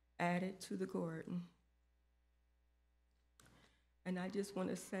added to the garden. And I just want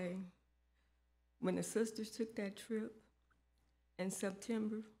to say, when the sisters took that trip in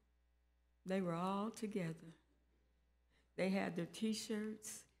September, they were all together. They had their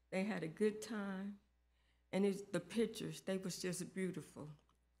T-shirts, they had a good time, and the pictures, they was just beautiful.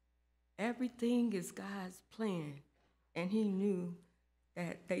 Everything is God's plan, and he knew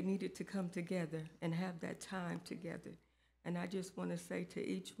that they needed to come together and have that time together. And I just want to say to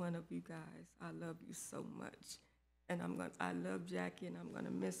each one of you guys, I love you so much. And I love Jackie, and I'm going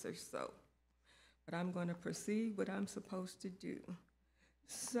to miss her so. But I'm going to proceed what I'm supposed to do.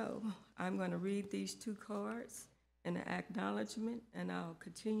 So I'm going to read these 2 cards and an acknowledgement, and I'll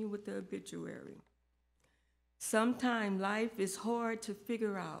continue with the obituary. Sometimes life is hard to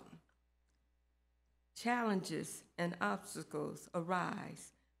figure out. Challenges and obstacles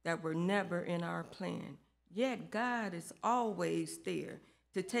arise that were never in our plan. Yet God is always there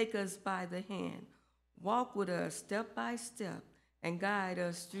to take us by the hand, walk with us step by step, and guide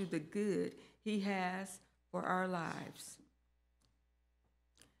us through the good he has for our lives.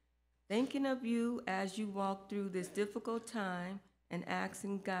 Thinking of you as you walk through this difficult time and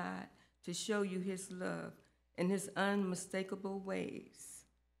asking God to show you his love and his unmistakable ways.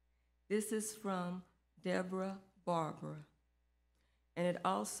 This is from Deborah Barbara. And it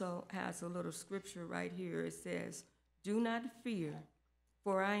also has a little scripture right here. It says, "Do not fear,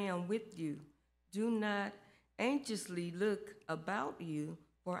 for I am with you. Do not anxiously look about you,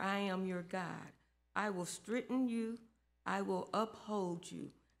 for I am your God. I will strengthen you. I will uphold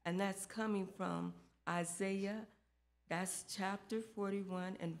you." And that's coming from Isaiah. That's chapter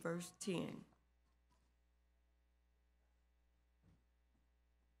 41 and verse 10.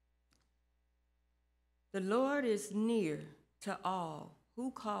 The Lord is near to all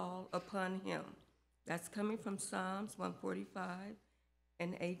who call upon him. That's coming from Psalms 145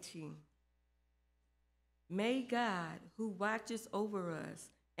 and 18. May God, who watches over us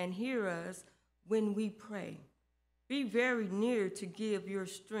and hear us when we pray, be very near to give your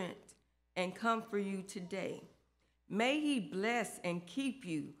strength and comfort you today. May he bless and keep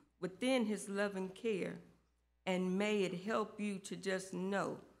you within his loving care, and may it help you to just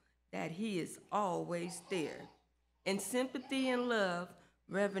know that he is always there. In sympathy and love,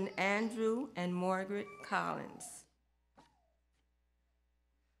 Reverend Andrew and Margaret Collins.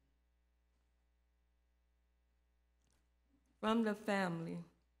 From the family,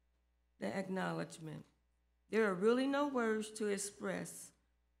 the acknowledgement. There are really no words to express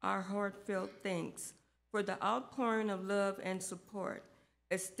our heartfelt thanks for the outpouring of love and support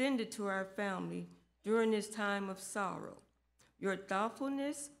extended to our family during this time of sorrow. Your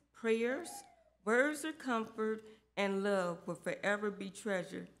thoughtfulness, prayers, words of comfort, and love will forever be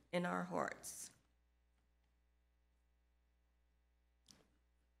treasured in our hearts.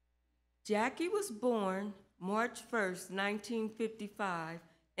 Jackie was born March 1st, 1955,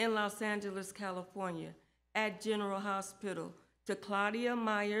 in Los Angeles, California, at General Hospital, to Claudia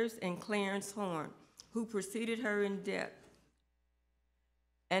Myers and Clarence Horn, who preceded her in death.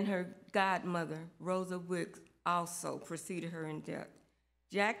 And her godmother, Rosa Wicks, also preceded her in death.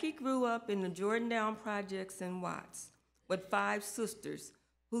 Jackie grew up in the Jordan Projects in Watts with 5 sisters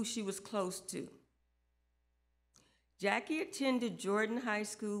who she was close to. Jackie attended Jordan High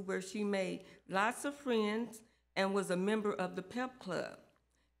School, where she made lots of friends and was a member of the pep club.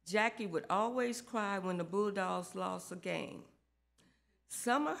 Jackie would always cry when the Bulldogs lost a game.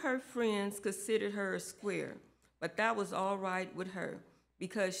 Some of her friends considered her a square, but that was all right with her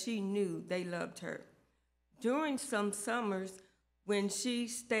because she knew they loved her. During some summers, when she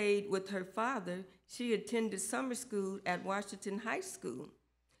stayed with her father, she attended summer school at Washington High School.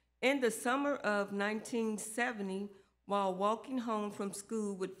 In the summer of 1970, while walking home from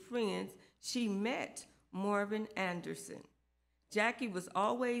school with friends, she met Marvin Anderson. Jackie was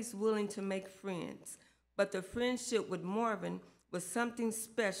always willing to make friends, but the friendship with Marvin was something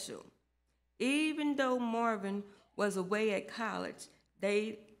special. Even though Marvin was away at college,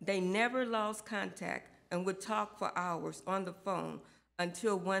 they never lost contact and would talk for hours on the phone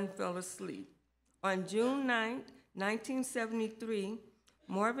until one fell asleep. On June 9, 1973,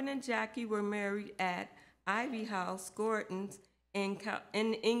 Marvin and Jackie were married at Ivy House Gordon's in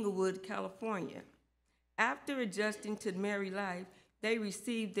Inglewood, California. After adjusting to married life, they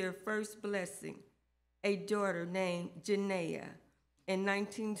received their first blessing, a daughter named Janaea, in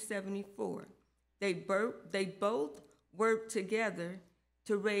 1974. They both worked together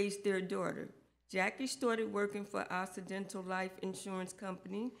to raise their daughter. Jackie started working for Occidental Life Insurance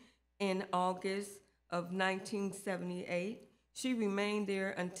Company in August of 1978. She remained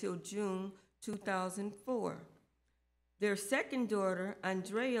there until June 2004. Their second daughter,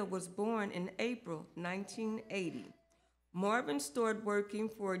 Andrea, was born in April 1980. Marvin started working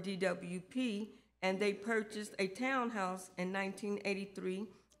for DWP, and they purchased a townhouse in 1983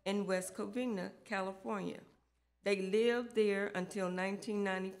 in West Covina, California. They lived there until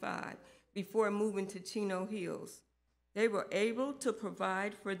 1995 before moving to Chino Hills. They were able to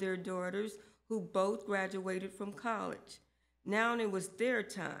provide for their daughters who both graduated from college. Now it was their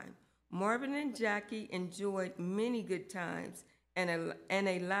time. Marvin and Jackie enjoyed many good times and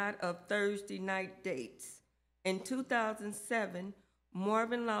a lot of Thursday night dates. In 2007,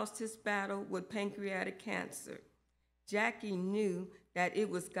 Marvin lost his battle with pancreatic cancer. Jackie knew that it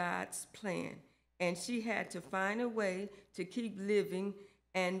was God's plan, and she had to find a way to keep living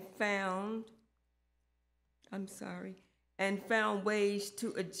and found ways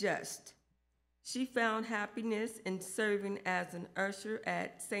to adjust. She found happiness in serving as an usher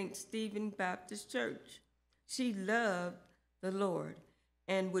at St. Stephen Baptist Church. She loved the Lord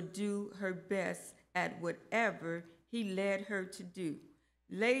and would do her best at whatever he led her to do.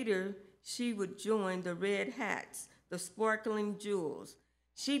 Later, she would join the Red Hats, the Sparkling Jewels.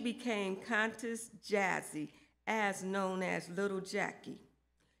 She became Countess Jazzy, as known as Little Jackie.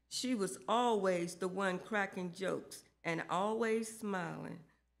 She was always the one cracking jokes and always smiling,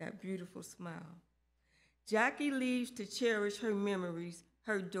 that beautiful smile. Jackie leaves to cherish her memories,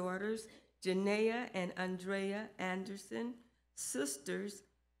 her daughters, Janaea and Andrea Anderson, sisters,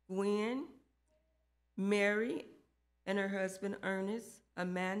 Gwen, Mary and her husband Ernest,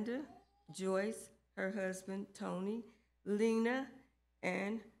 Amanda, Joyce, her husband Tony, Lena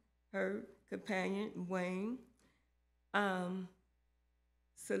and her companion Wayne,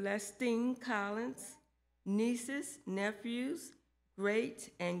 Celestine Collins, nieces, nephews,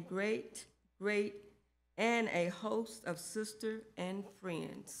 great and great, and a host of sisters and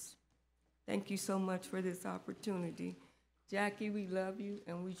friends. Thank you so much for this opportunity. Jackie, we love you,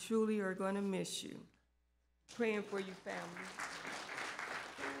 and we truly are going to miss you. Praying for you, family.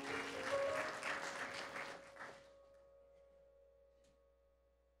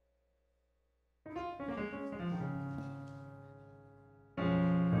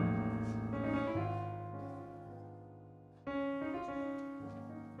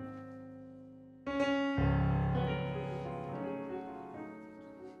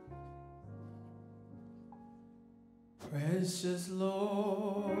 Precious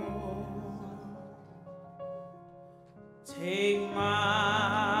Lord, take my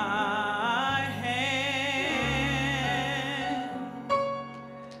hand,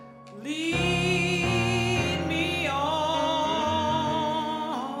 lead me on,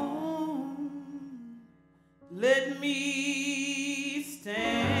 let me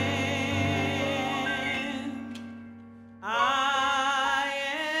stand. I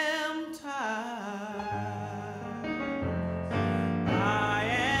am tired. I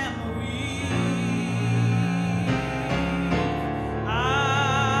am weak.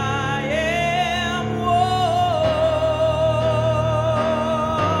 I am worn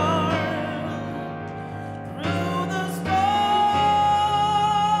through the storm,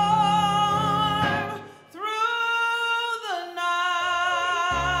 through the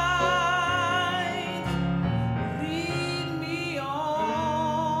night. Lead me on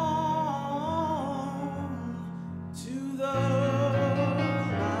to the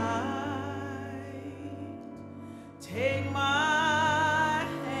take my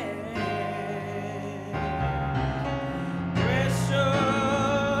hand, precious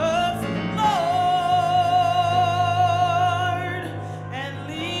Lord, and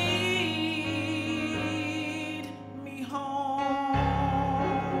lead me home.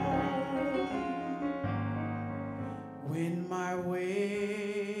 When my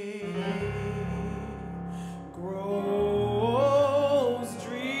way grows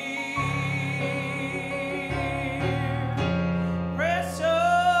drear, precious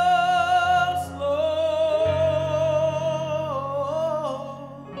Lord,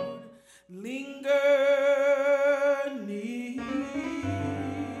 linger near.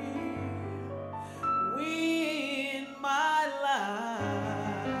 When my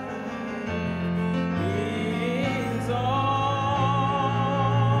life is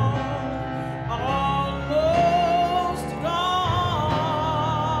almost gone,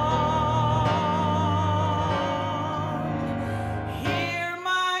 hear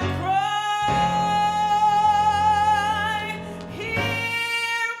my cry,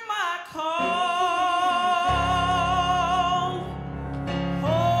 hear my call,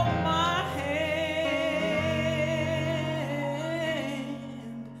 hold my hand,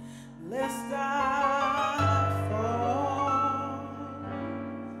 lest I fall.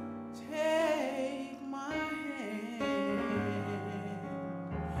 Take my hand,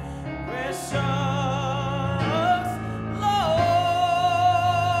 precious Lord,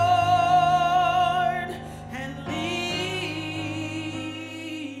 and lead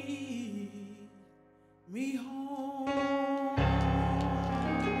me home.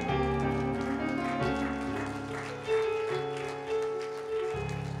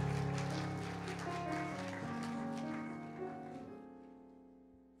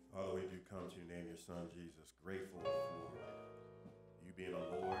 Father, we do come to name your son, Jesus, grateful for you being a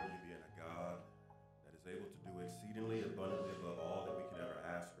Lord, you being a God that is able to do exceedingly abundantly above all that we could ever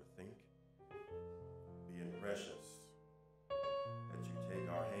ask or think. Being precious, that you take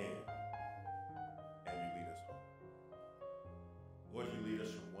our hand and you lead us home. Lord, you lead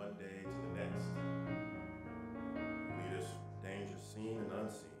us from one day to the next. You lead us from danger seen and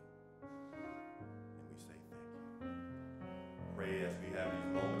unseen. And we say thank you. Pray as we have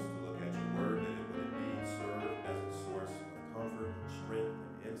these moments to look at your word that it would indeed serve as a source of comfort, strength,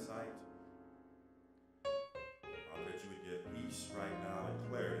 and insight. Father, that you would give peace right now and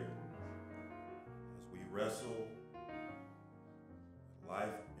clarity as we wrestle with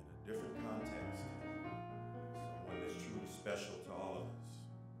life in a different context. Someone that's truly special to all of us,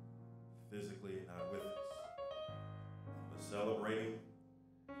 physically not with us, but celebrating,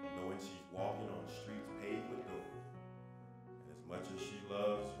 knowing she's walking on streets paved with gold. And as much as she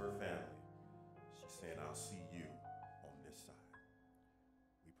loves her family, she's saying, I'll see you on this side.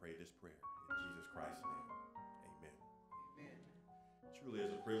 We pray this prayer in Jesus Christ's name. Amen. Amen. It truly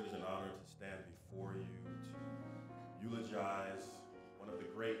is a privilege and honor to stand before you to eulogize one of the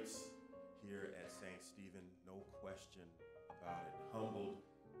greats here at St. Stephen, no question about it. Humbled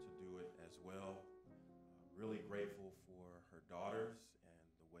to do it as well. Really grateful for her daughters and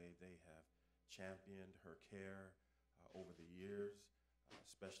the way they have championed her care over the years,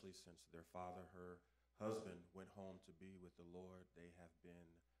 especially since their father, her husband, went home to be with the Lord. They have been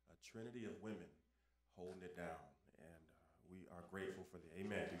a trinity of women holding it down, and we are grateful for the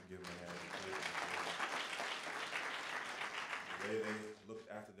amen. You can give them a hand. The way they looked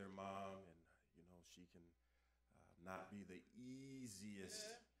after their mom, and you know, she can not be the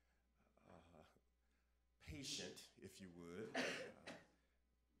easiest patient, if you would.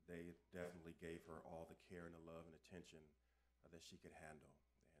 They definitely gave her all the care and the love and attention that she could handle.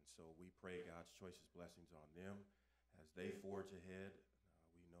 And so we pray God's choicest blessings on them as they forge ahead.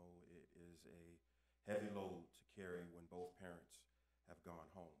 We know it is a heavy load to carry when both parents have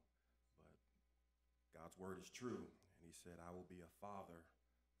gone home. But God's word is true, and he said, I will be a father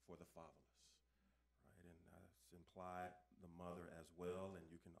for the fatherless. Right? And it's implied the mother as well, and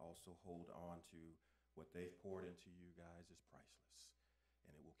you can also hold on to what they've poured into you guys is priceless,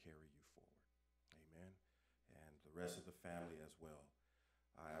 and it will carry you forward. Amen. And the rest of the family as well.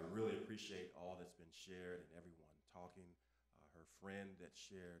 I really appreciate all that's been shared and everyone talking. Her friend that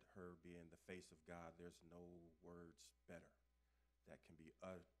shared her being the face of God, there's no words better that can be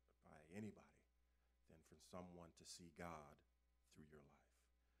uttered by anybody than for someone to see God through your life.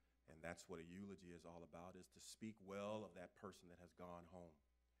 And that's what a eulogy is all about, is to speak well of that person that has gone home.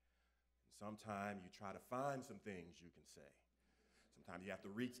 Sometimes you try to find some things you can say. Sometimes you have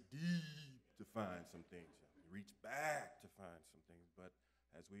to reach deep to find some things. You reach back to find some things. But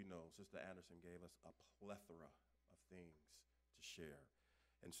as we know, Sister Anderson gave us a plethora of things to share.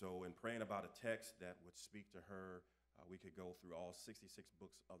 And so in praying about a text that would speak to her, we could go through all 66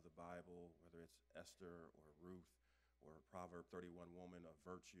 books of the Bible, whether it's Esther or Ruth or Proverb 31 woman of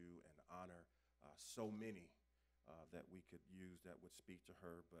virtue and honor, so many that we could use that would speak to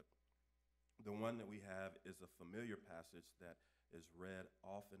her. But the one that we have is a familiar passage that is read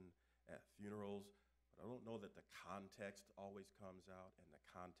often at funerals, but I don't know that the context always comes out, and the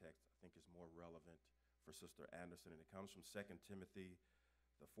context, I think, is more relevant for Sister Anderson, and it comes from 2 Timothy,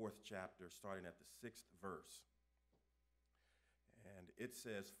 the 4th chapter, starting at the 6th verse. And it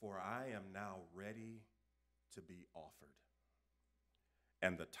says, For I am now ready to be offered,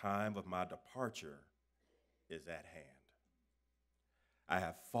 and the time of my departure is at hand. I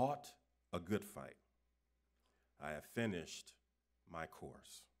have fought a good fight. I have finished my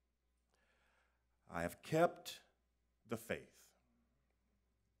course. I have kept the faith.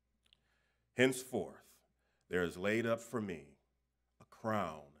 Henceforth, there is laid up for me a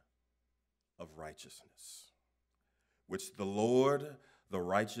crown of righteousness, which the Lord, the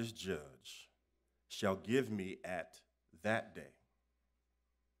righteous judge, shall give me at that day.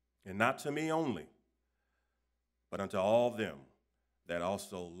 And not to me only, but unto all them that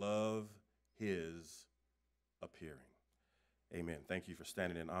also love his appearing. Amen. Thank you for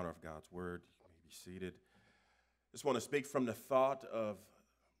standing in honor of God's word. You may be seated. Just want to speak from the thought of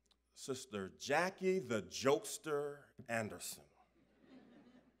Sister Jackie the Jokester Anderson.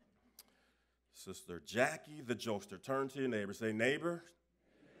 Sister Jackie the Jokester. Turn to your neighbor. Say, neighbor.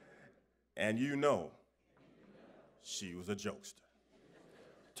 And you know she was a jokester.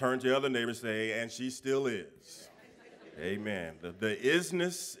 Turn to the other neighbor and say, and she still is. Amen. The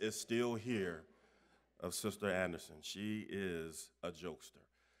isness is still here of Sister Anderson. She is a jokester.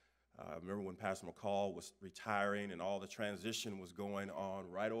 I remember when Pastor McCall was retiring and all the transition was going on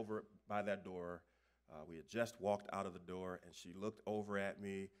right over by that door. We had just walked out of the door, and she looked over at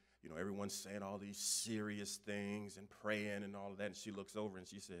me. You know, everyone's saying all these serious things and praying and all of that, and she looks over and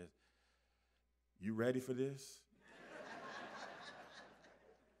she says, "You ready for this?"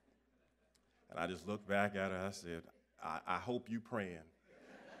 And I just looked back at her. I said, I hope you praying.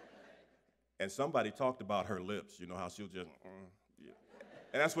 And somebody talked about her lips, you know, how she'll just, yeah.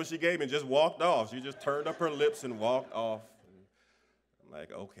 And that's what she gave me, just walked off. She just turned up her lips and walked off. And I'm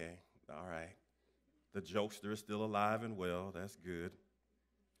like, okay, all right. The jokester is still alive and well. That's good.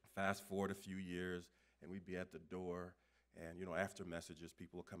 Fast forward a few years, and we'd be at the door. And, you know, after messages,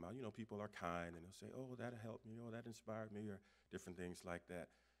 people will come out. You know, people are kind, and they'll say, oh, that helped me, oh, that inspired me, or different things like that.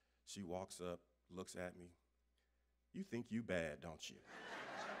 She walks up, looks at me. You think you bad, don't you?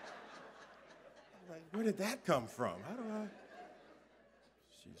 I'm like, where did that come from? How do I?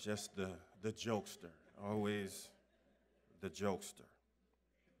 She's just the jokester, always the jokester.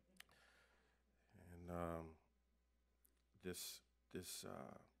 And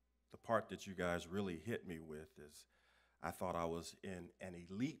the part that you guys really hit me with is I thought I was in an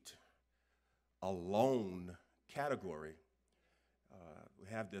elite, alone category. We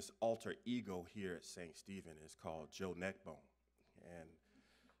have this alter ego here at St. Stephen. It's called Joe Neckbone. And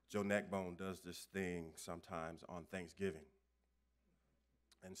Joe Neckbone does this thing sometimes on Thanksgiving.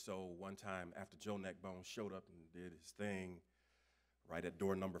 And so one time after Joe Neckbone showed up and did his thing, right at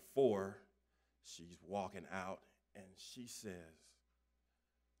door number 4, she's walking out and she says,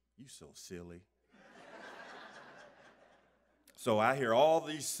 "You so silly." So I hear all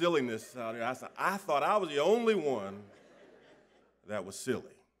these silliness out here. I thought I was the only one that was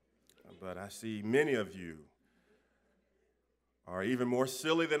silly. But I see many of you are even more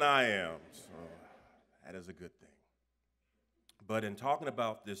silly than I am. So that is a good thing. But in talking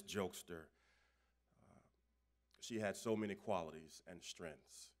about this jokester, she had so many qualities and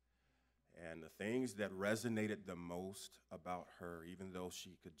strengths. And the things that resonated the most about her, even though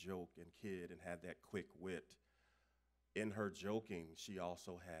she could joke and kid and had that quick wit, in her joking, she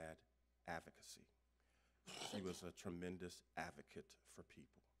also had advocacy. She was a tremendous advocate for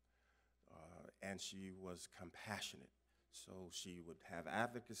people. And she was compassionate. So she would have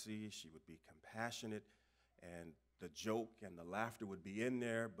advocacy, she would be compassionate, and the joke and the laughter would be in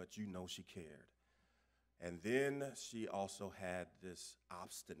there, but you know she cared. And then she also had this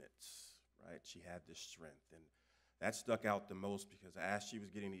obstinance, right? She had this strength. And that stuck out the most because as she was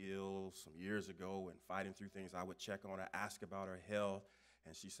getting ill some years ago and fighting through things, I would check on her, ask about her health,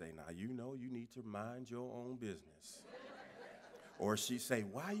 and she'd say, "Now, you know you need to mind your own business." Or she'd say,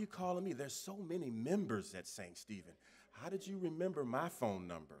 "Why are you calling me? There's so many members at St. Stephen. How did you remember my phone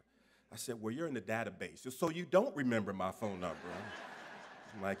number?" I said, "Well, you're in the database, so you don't remember my phone number."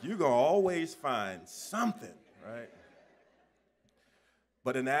 I'm like, you're going to always find something, right?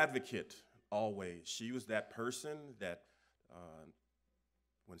 But an advocate, always. She was that person that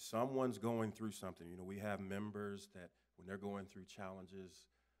when someone's going through something, you know, we have members that when they're going through challenges,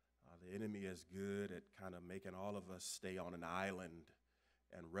 the enemy is good at kind of making all of us stay on an island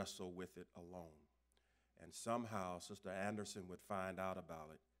and wrestle with it alone. And somehow Sister Anderson would find out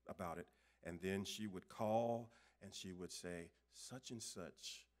about it, and then she would call and she would say, such and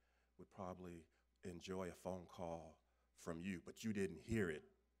such would probably enjoy a phone call from you, but you didn't hear it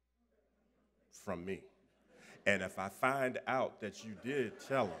from me. And if I find out that you did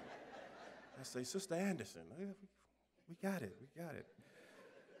tell them, I say, Sister Anderson, we got it.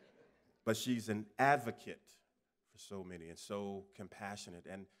 But she's an advocate for so many and so compassionate.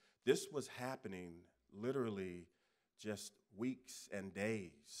 And this was happening literally just weeks and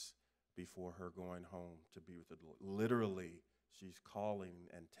days before her going home to be with the Lord. Literally, she's calling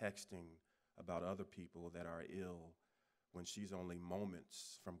and texting about other people that are ill when she's only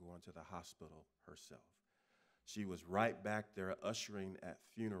moments from going to the hospital herself. She was right back there ushering at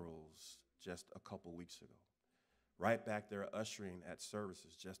funerals just a couple weeks ago. Right back there ushering at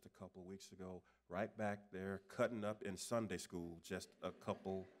services just a couple weeks ago. Right back there cutting up in Sunday school just a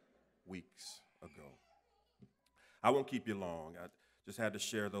couple weeks ago. I won't keep you long. I just had to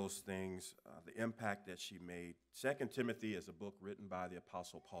share those things, the impact that she made. 2 Timothy is a book written by the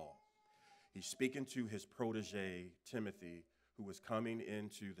Apostle Paul. He's speaking to his protege, Timothy, who was coming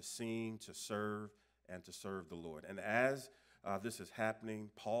into the scene to serve and to serve the Lord. And as this is happening,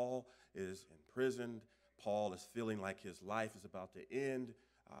 Paul is imprisoned. Paul is feeling like his life is about to end.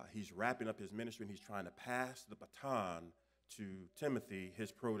 He's wrapping up his ministry, and he's trying to pass the baton to Timothy,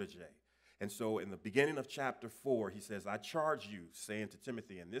 his protege. And so in the beginning of chapter 4, he says, I charge you, saying to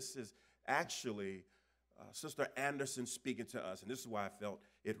Timothy, and this is actually Sister Anderson speaking to us, and this is why I felt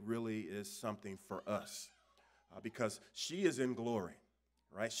it really is something for us, because she is in glory,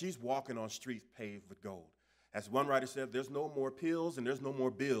 right? She's walking on streets paved with gold. As one writer said, there's no more pills and there's no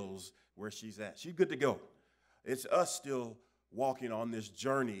more bills where she's at. She's good to go. It's us still walking on this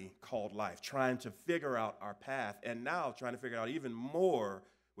journey called life, trying to figure out our path, and now trying to figure out even more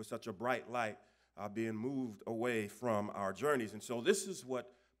with such a bright light being moved away from our journeys. And so this is what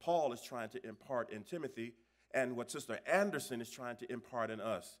Paul is trying to impart in Timothy and what Sister Anderson is trying to impart in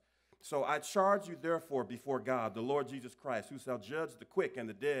us. So I charge you therefore before God, the Lord Jesus Christ, who shall judge the quick and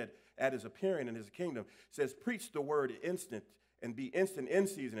the dead at his appearing in his kingdom, says, preach the word instant and be instant in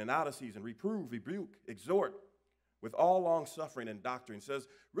season and out of season, reprove, rebuke, exhort with all long suffering and doctrine. Says,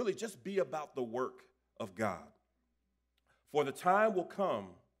 really just be about the work of God. For the time will come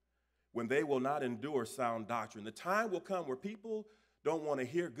when they will not endure sound doctrine. The time will come where people don't want to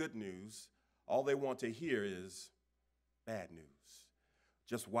hear good news. All they want to hear is bad news.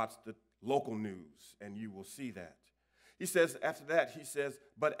 Just watch the local news and you will see that. He says, after that, he says,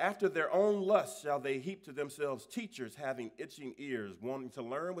 but after their own lust shall they heap to themselves teachers having itching ears, wanting to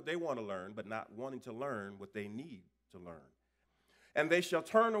learn what they want to learn, but not wanting to learn what they need to learn. And they shall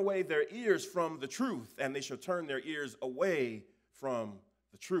turn away their ears from the truth, and they shall turn their ears away from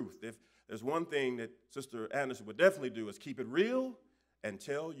the truth. If there's one thing that Sister Anderson would definitely do is keep it real and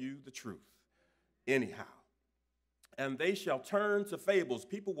tell you the truth anyhow. And they shall turn to fables.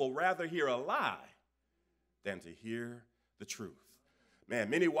 People will rather hear a lie than to hear the truth. Man,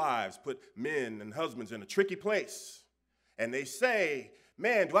 many wives put men and husbands in a tricky place. And they say,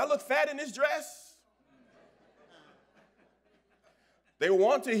 man, do I look fat in this dress? They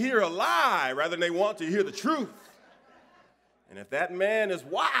want to hear a lie rather than they want to hear the truth. And if that man is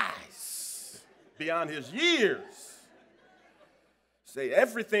wise beyond his years, say,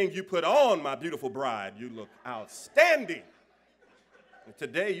 everything you put on, my beautiful bride, you look outstanding. And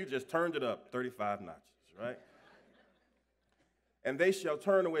today you just turned it up 35 notches, right? And they shall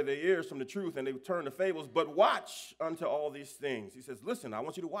turn away their ears from the truth, and they will turn to fables, but watch unto all these things. He says, listen, I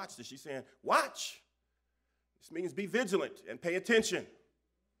want you to watch this. She's saying, watch. This means be vigilant and pay attention.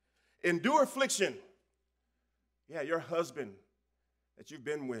 Endure affliction. Yeah, your husband that you've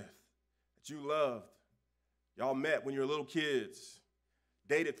been with, that you loved, y'all met when you were little kids,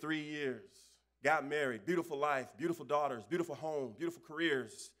 dated 3 years, got married, beautiful life, beautiful daughters, beautiful home, beautiful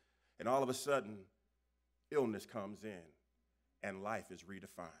careers, and all of a sudden, illness comes in and life is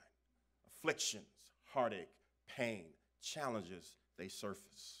redefined. Afflictions, heartache, pain, challenges, they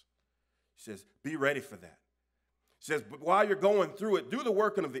surface. He says, be ready for that. He says, but while you're going through it, do the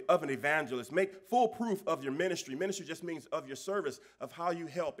work of an evangelist. Make full proof of your ministry. Ministry just means of your service, of how you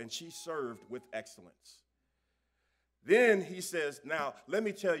help, and she served with excellence. Then he says, now, let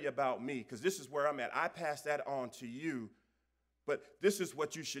me tell you about me, because this is where I'm at. I pass that on to you, but this is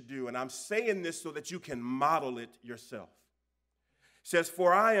what you should do. And I'm saying this so that you can model it yourself. He says,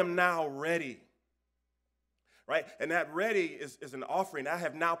 for I am now ready. Right? And that ready is an offering. I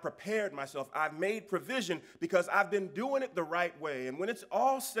have now prepared myself. I've made provision because I've been doing it the right way. And when it's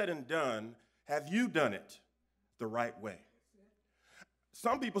all said and done, have you done it the right way?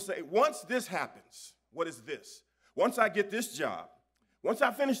 Some people say, once this happens, what is this? Once I get this job, once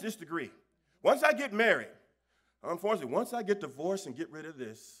I finish this degree, once I get married, unfortunately, once I get divorced and get rid of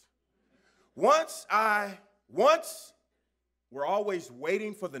this, once we're always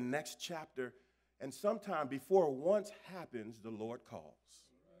waiting for the next chapter, and sometime before once happens, the Lord calls.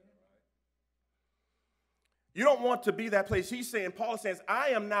 You don't want to be that place. He's saying, Paul says, I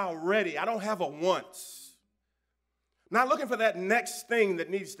am now ready. I don't have a once. Not looking for that next thing that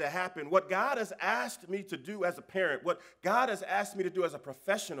needs to happen. What God has asked me to do as a parent, what God has asked me to do as a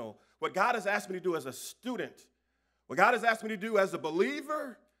professional, what God has asked me to do as a student, what God has asked me to do as a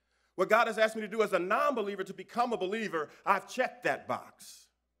believer, what God has asked me to do as a non-believer to become a believer, I've checked that box.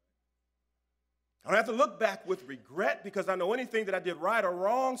 I don't have to look back with regret because I know anything that I did right or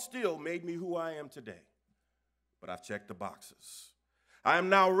wrong still made me who I am today. But I've checked the boxes. I am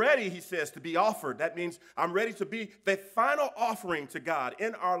now ready, he says, to be offered. That means I'm ready to be the final offering to God.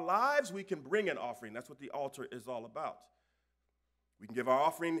 In our lives, we can bring an offering. That's what the altar is all about. We can give our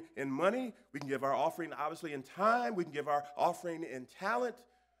offering in money. We can give our offering, obviously, in time. We can give our offering in talent.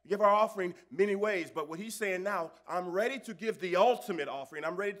 We give our offering many ways. But what he's saying now, I'm ready to give the ultimate offering.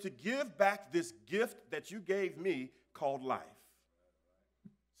 I'm ready to give back this gift that you gave me called life.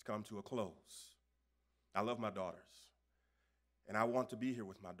 It's come to a close. I love my daughters. And I want to be here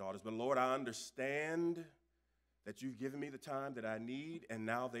with my daughters. But Lord, I understand that you've given me the time that I need, and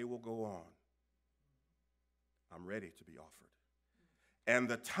now they will go on. I'm ready to be offered. And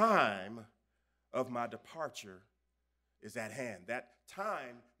the time of my departure is at hand. That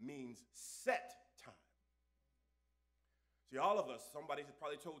time means set time. See, all of us, somebody has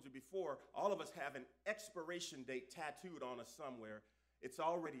probably told you before, all of us have an expiration date tattooed on us somewhere. It's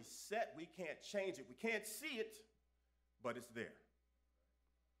already set. We can't change it. We can't see it, but it's there.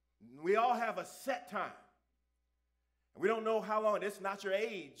 We all have a set time. And we don't know how long. It's not your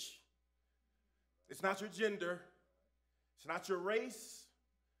age. It's not your gender. It's not your race.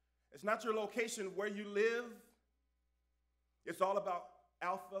 It's not your location where you live. It's all about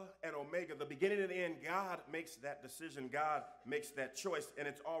Alpha and Omega, the beginning and the end. God makes that decision. God makes that choice, and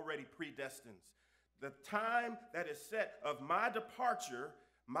it's already predestined. The time that is set of my departure,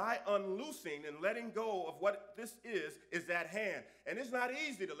 my unloosing and letting go of what this is at hand. And it's not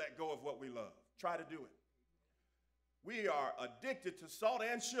easy to let go of what we love. Try to do it. We are addicted to salt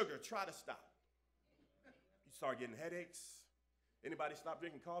and sugar. Try to stop. You start getting headaches. Anybody stop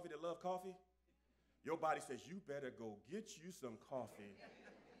drinking coffee that love coffee? Your body says, you better go get you some coffee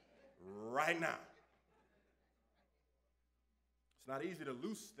right now. It's not easy to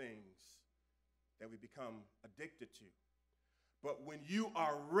loose things that we become addicted to. But when you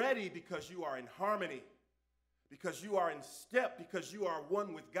are ready because you are in harmony, because you are in step, because you are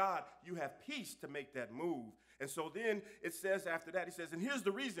one with God, you have peace to make that move. And so then it says after that, he says, and here's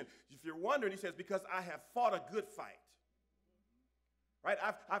the reason. If you're wondering, he says, because I have fought a good fight. Right?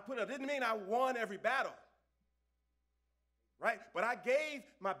 I've put it, didn't mean I won every battle. Right? But I gave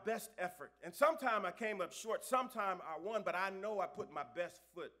my best effort. And sometime I came up short, sometime I won, but I know I put my best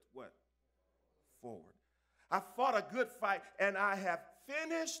foot, what? Forward. I fought a good fight, and I have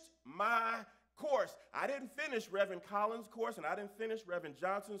finished my course. I didn't finish Reverend Collins' course, and I didn't finish Reverend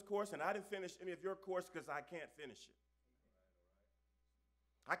Johnson's course, and I didn't finish any of your course because I can't finish it.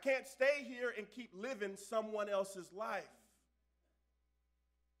 I can't stay here and keep living someone else's life.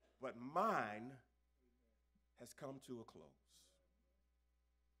 But mine has come to a close.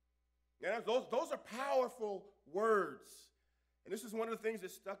 And those are powerful words. And this is one of the things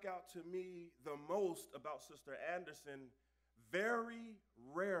that stuck out to me the most about Sister Anderson. Very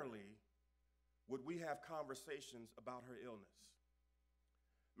rarely would we have conversations about her illness.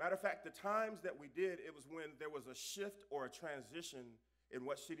 Matter of fact, the times that we did, it was when there was a shift or a transition in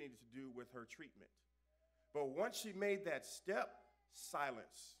what she needed to do with her treatment. But once she made that step,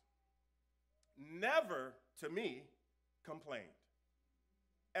 silence. Never, to me, complained.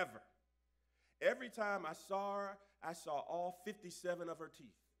 Ever. Every time I saw her, I saw all 57 of her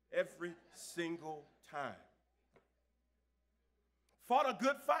teeth. Every single time. Fought a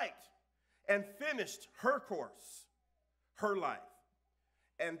good fight and finished her course, her life.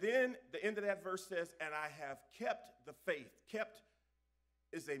 And then the end of that verse says, and I have kept the faith. Kept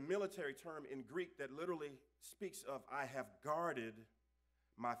is a military term in Greek that literally speaks of I have guarded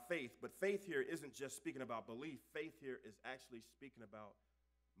my faith. But faith here isn't just speaking about belief. Faith here is actually speaking about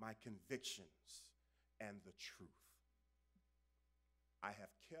my convictions and the truth. I have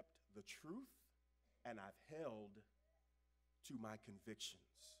kept the truth and I've held to my convictions.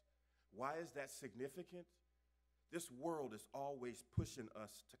 Why is that significant? This world is always pushing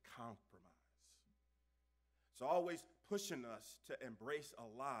us to compromise. It's always pushing us to embrace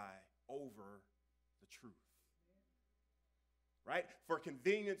a lie over the truth. Right? For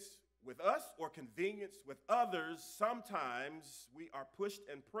convenience with us or convenience with others, sometimes we are pushed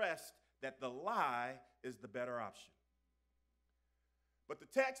and pressed that the lie is the better option. But the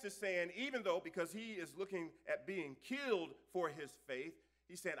text is saying, even though, because he is looking at being killed for his faith,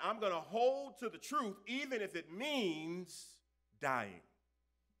 he's saying, I'm going to hold to the truth even if it means dying.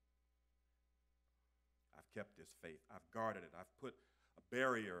 I've kept this faith. I've guarded it. I've put a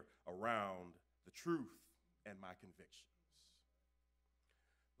barrier around the truth and my convictions.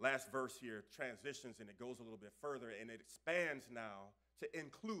 Last verse here transitions and it goes a little bit further and it expands now to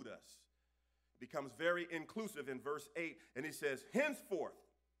include us. It becomes very inclusive in verse 8 and he says, henceforth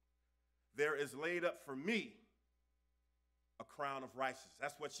there is laid up for me a crown of righteousness.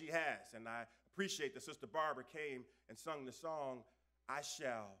 That's what she has. And I appreciate that Sister Barbara came and sung the song, I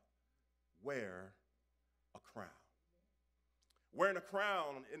shall wear a crown. Wearing a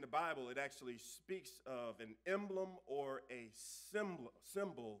crown in the Bible, it actually speaks of an emblem or a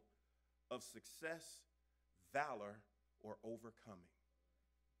symbol of success, valor, or overcoming.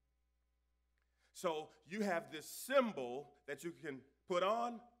 So you have this symbol that you can put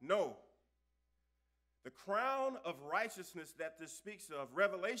on? No. The crown of righteousness that this speaks of,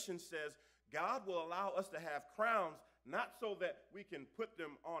 Revelation says God will allow us to have crowns, not so that we can put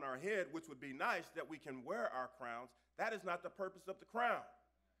them on our head, which would be nice, that we can wear our crowns. That is not the purpose of the crown.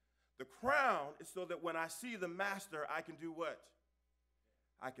 The crown is so that when I see the master, I can do what?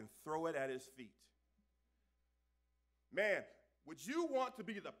 I can throw it at his feet. Man, would you want to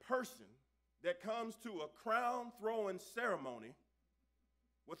be the person that comes to a crown throwing ceremony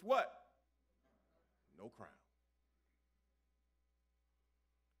with what? No crown.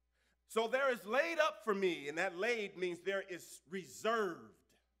 So there is laid up for me, and that laid means there is reserved.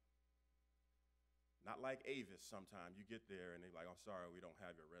 Not like Avis sometimes. You get there and they're like, I'm sorry, we don't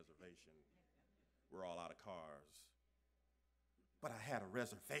have your reservation. We're all out of cars. But I had a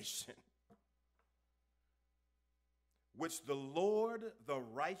reservation. Which the Lord, the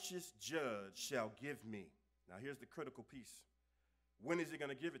righteous judge, shall give me. Now here's the critical piece. When is he going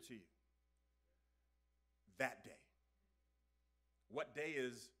to give it to you? That day. What day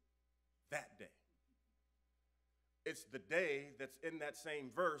is that day? It's the day that's in that same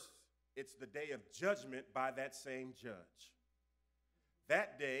verse. It's the day of judgment by that same judge.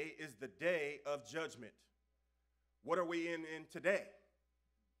 That day is the day of judgment. What are we in today?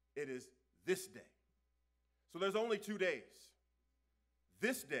 It is this day. So there's only 2 days.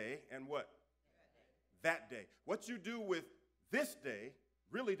 This day and what? That day. What you do with this day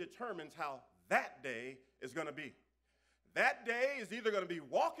really determines how that day is going to be. That day is either going to be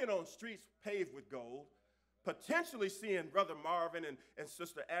walking on streets paved with gold, potentially seeing Brother Marvin and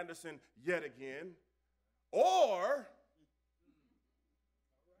Sister Anderson yet again, or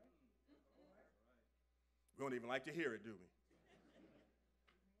we don't even like to hear it, do we?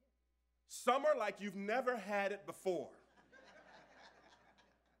 Summer like you've never had it before.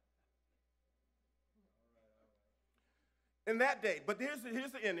 In that day, but here's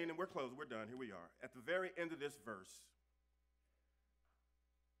the ending, and we're closed, we're done, here we are. At the very end of this verse,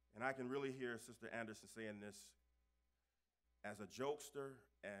 and I can really hear Sister Anderson saying this as a jokester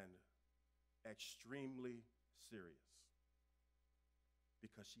and extremely serious,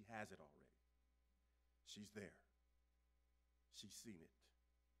 because she has it already. She's there. She's seen it.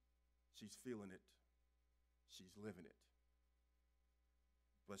 She's feeling it. She's living it.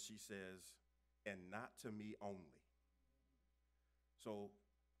 But she says, and not to me only. So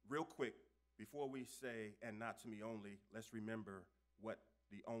real quick, before we say, and not to me only, let's remember what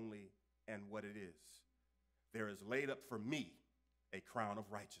the only and what it is. There is laid up for me a crown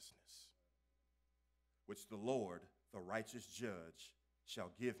of righteousness, which the Lord, the righteous judge,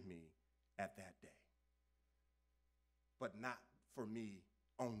 shall give me at that day. But not for me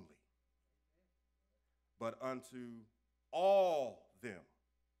only, but unto all them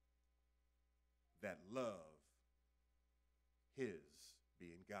that love his,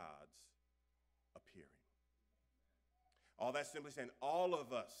 being God's, appearing. All that's simply saying all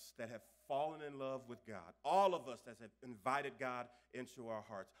of us that have fallen in love with God, all of us that have invited God into our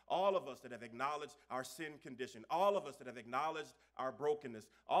hearts, all of us that have acknowledged our sin condition, all of us that have acknowledged our brokenness,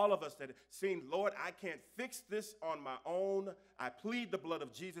 all of us that have seen, Lord, I can't fix this on my own. I plead the blood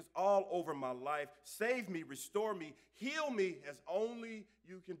of Jesus all over my life. Save me, restore me, heal me as only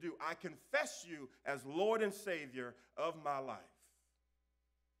you can do. I confess you as Lord and Savior of my life.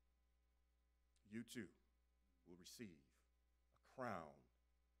 You too will receive a crown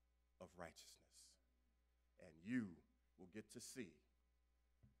of righteousness. And you will get to see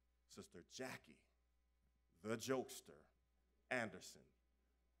Sister Jackie, the jokester, Anderson,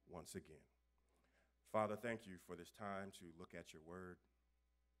 once again. Father, thank you for this time to look at your word.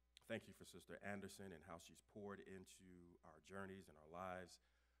 Thank you for Sister Anderson and how she's poured into our journeys and our lives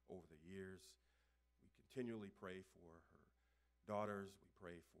over the years. We continually pray for her daughters. We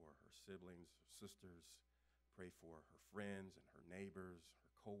pray for her siblings, her sisters. Pray for her friends and her neighbors,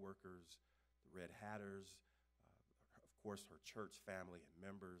 her co-workers, the Red Hatters, of course, her church family and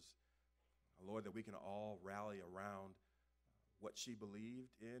members. Lord, that we can all rally around what she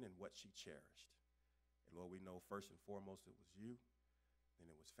believed in and what she cherished. And Lord, we know first and foremost it was you, then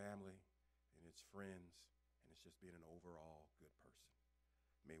it was family, and it's friends, and it's just being an overall good person.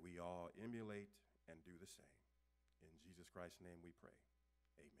 May we all emulate and do the same. In Jesus Christ's name we pray.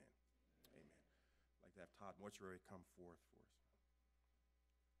 Amen. Amen. I'd like to have Todd Mortuary come forth for us.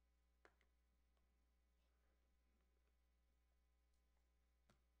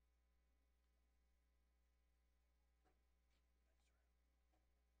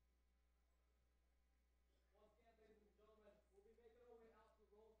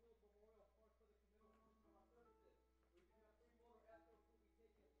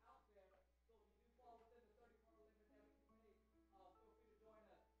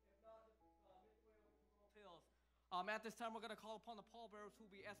 At this time, we're going to call upon the pallbearers who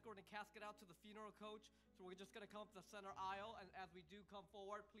will be escorting the casket out to the funeral coach. So we're just going to come to the center aisle, and as we do come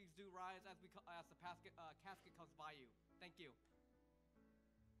forward, please do rise as the casket comes by you. Thank you. All right,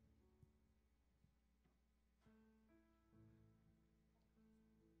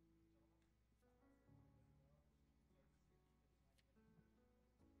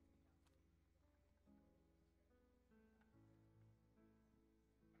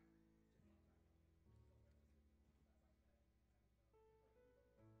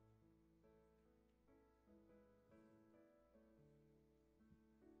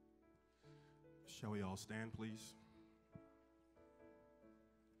 Shall we all stand, please?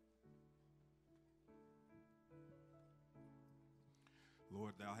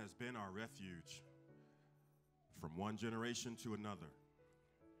 Lord, thou hast been our refuge from one generation to another.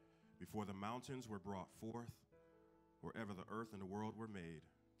 Before the mountains were brought forth, wherever the earth and the world were made,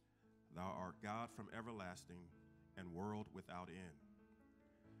 thou art God from everlasting and world without end.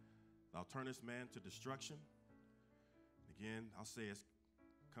 Thou turnest man to destruction. Again, thou sayest,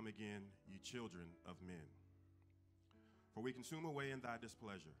 come again, ye children of men. For we consume away in thy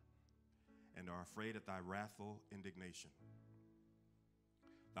displeasure, and are afraid at thy wrathful indignation.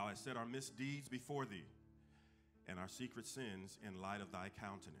 Thou hast set our misdeeds before thee, and our secret sins in light of thy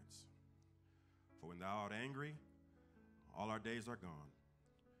countenance. For when thou art angry, all our days are gone.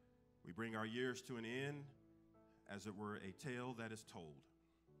 We bring our years to an end, as it were a tale that is told.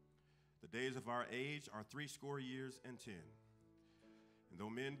 The days of our age are 80 years and 10. And though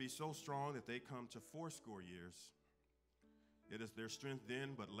men be so strong that they come to 80 years, it is their strength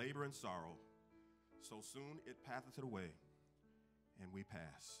then but labor and sorrow. So soon it passeth away, and we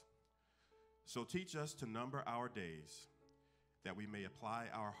pass. So teach us to number our days, that we may apply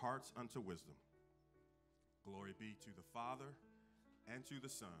our hearts unto wisdom. Glory be to the Father, and to the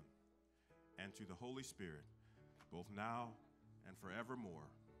Son, and to the Holy Spirit, both now and forevermore.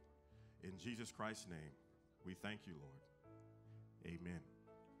 In Jesus Christ's name, we thank you, Lord. Amen.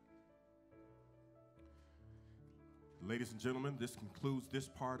 Ladies and gentlemen, this concludes this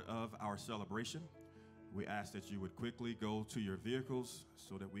part of our celebration. We ask that you would quickly go to your vehicles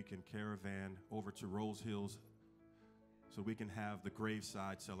so that we can caravan over to Rose Hills so we can have the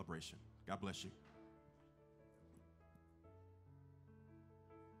graveside celebration. God bless you.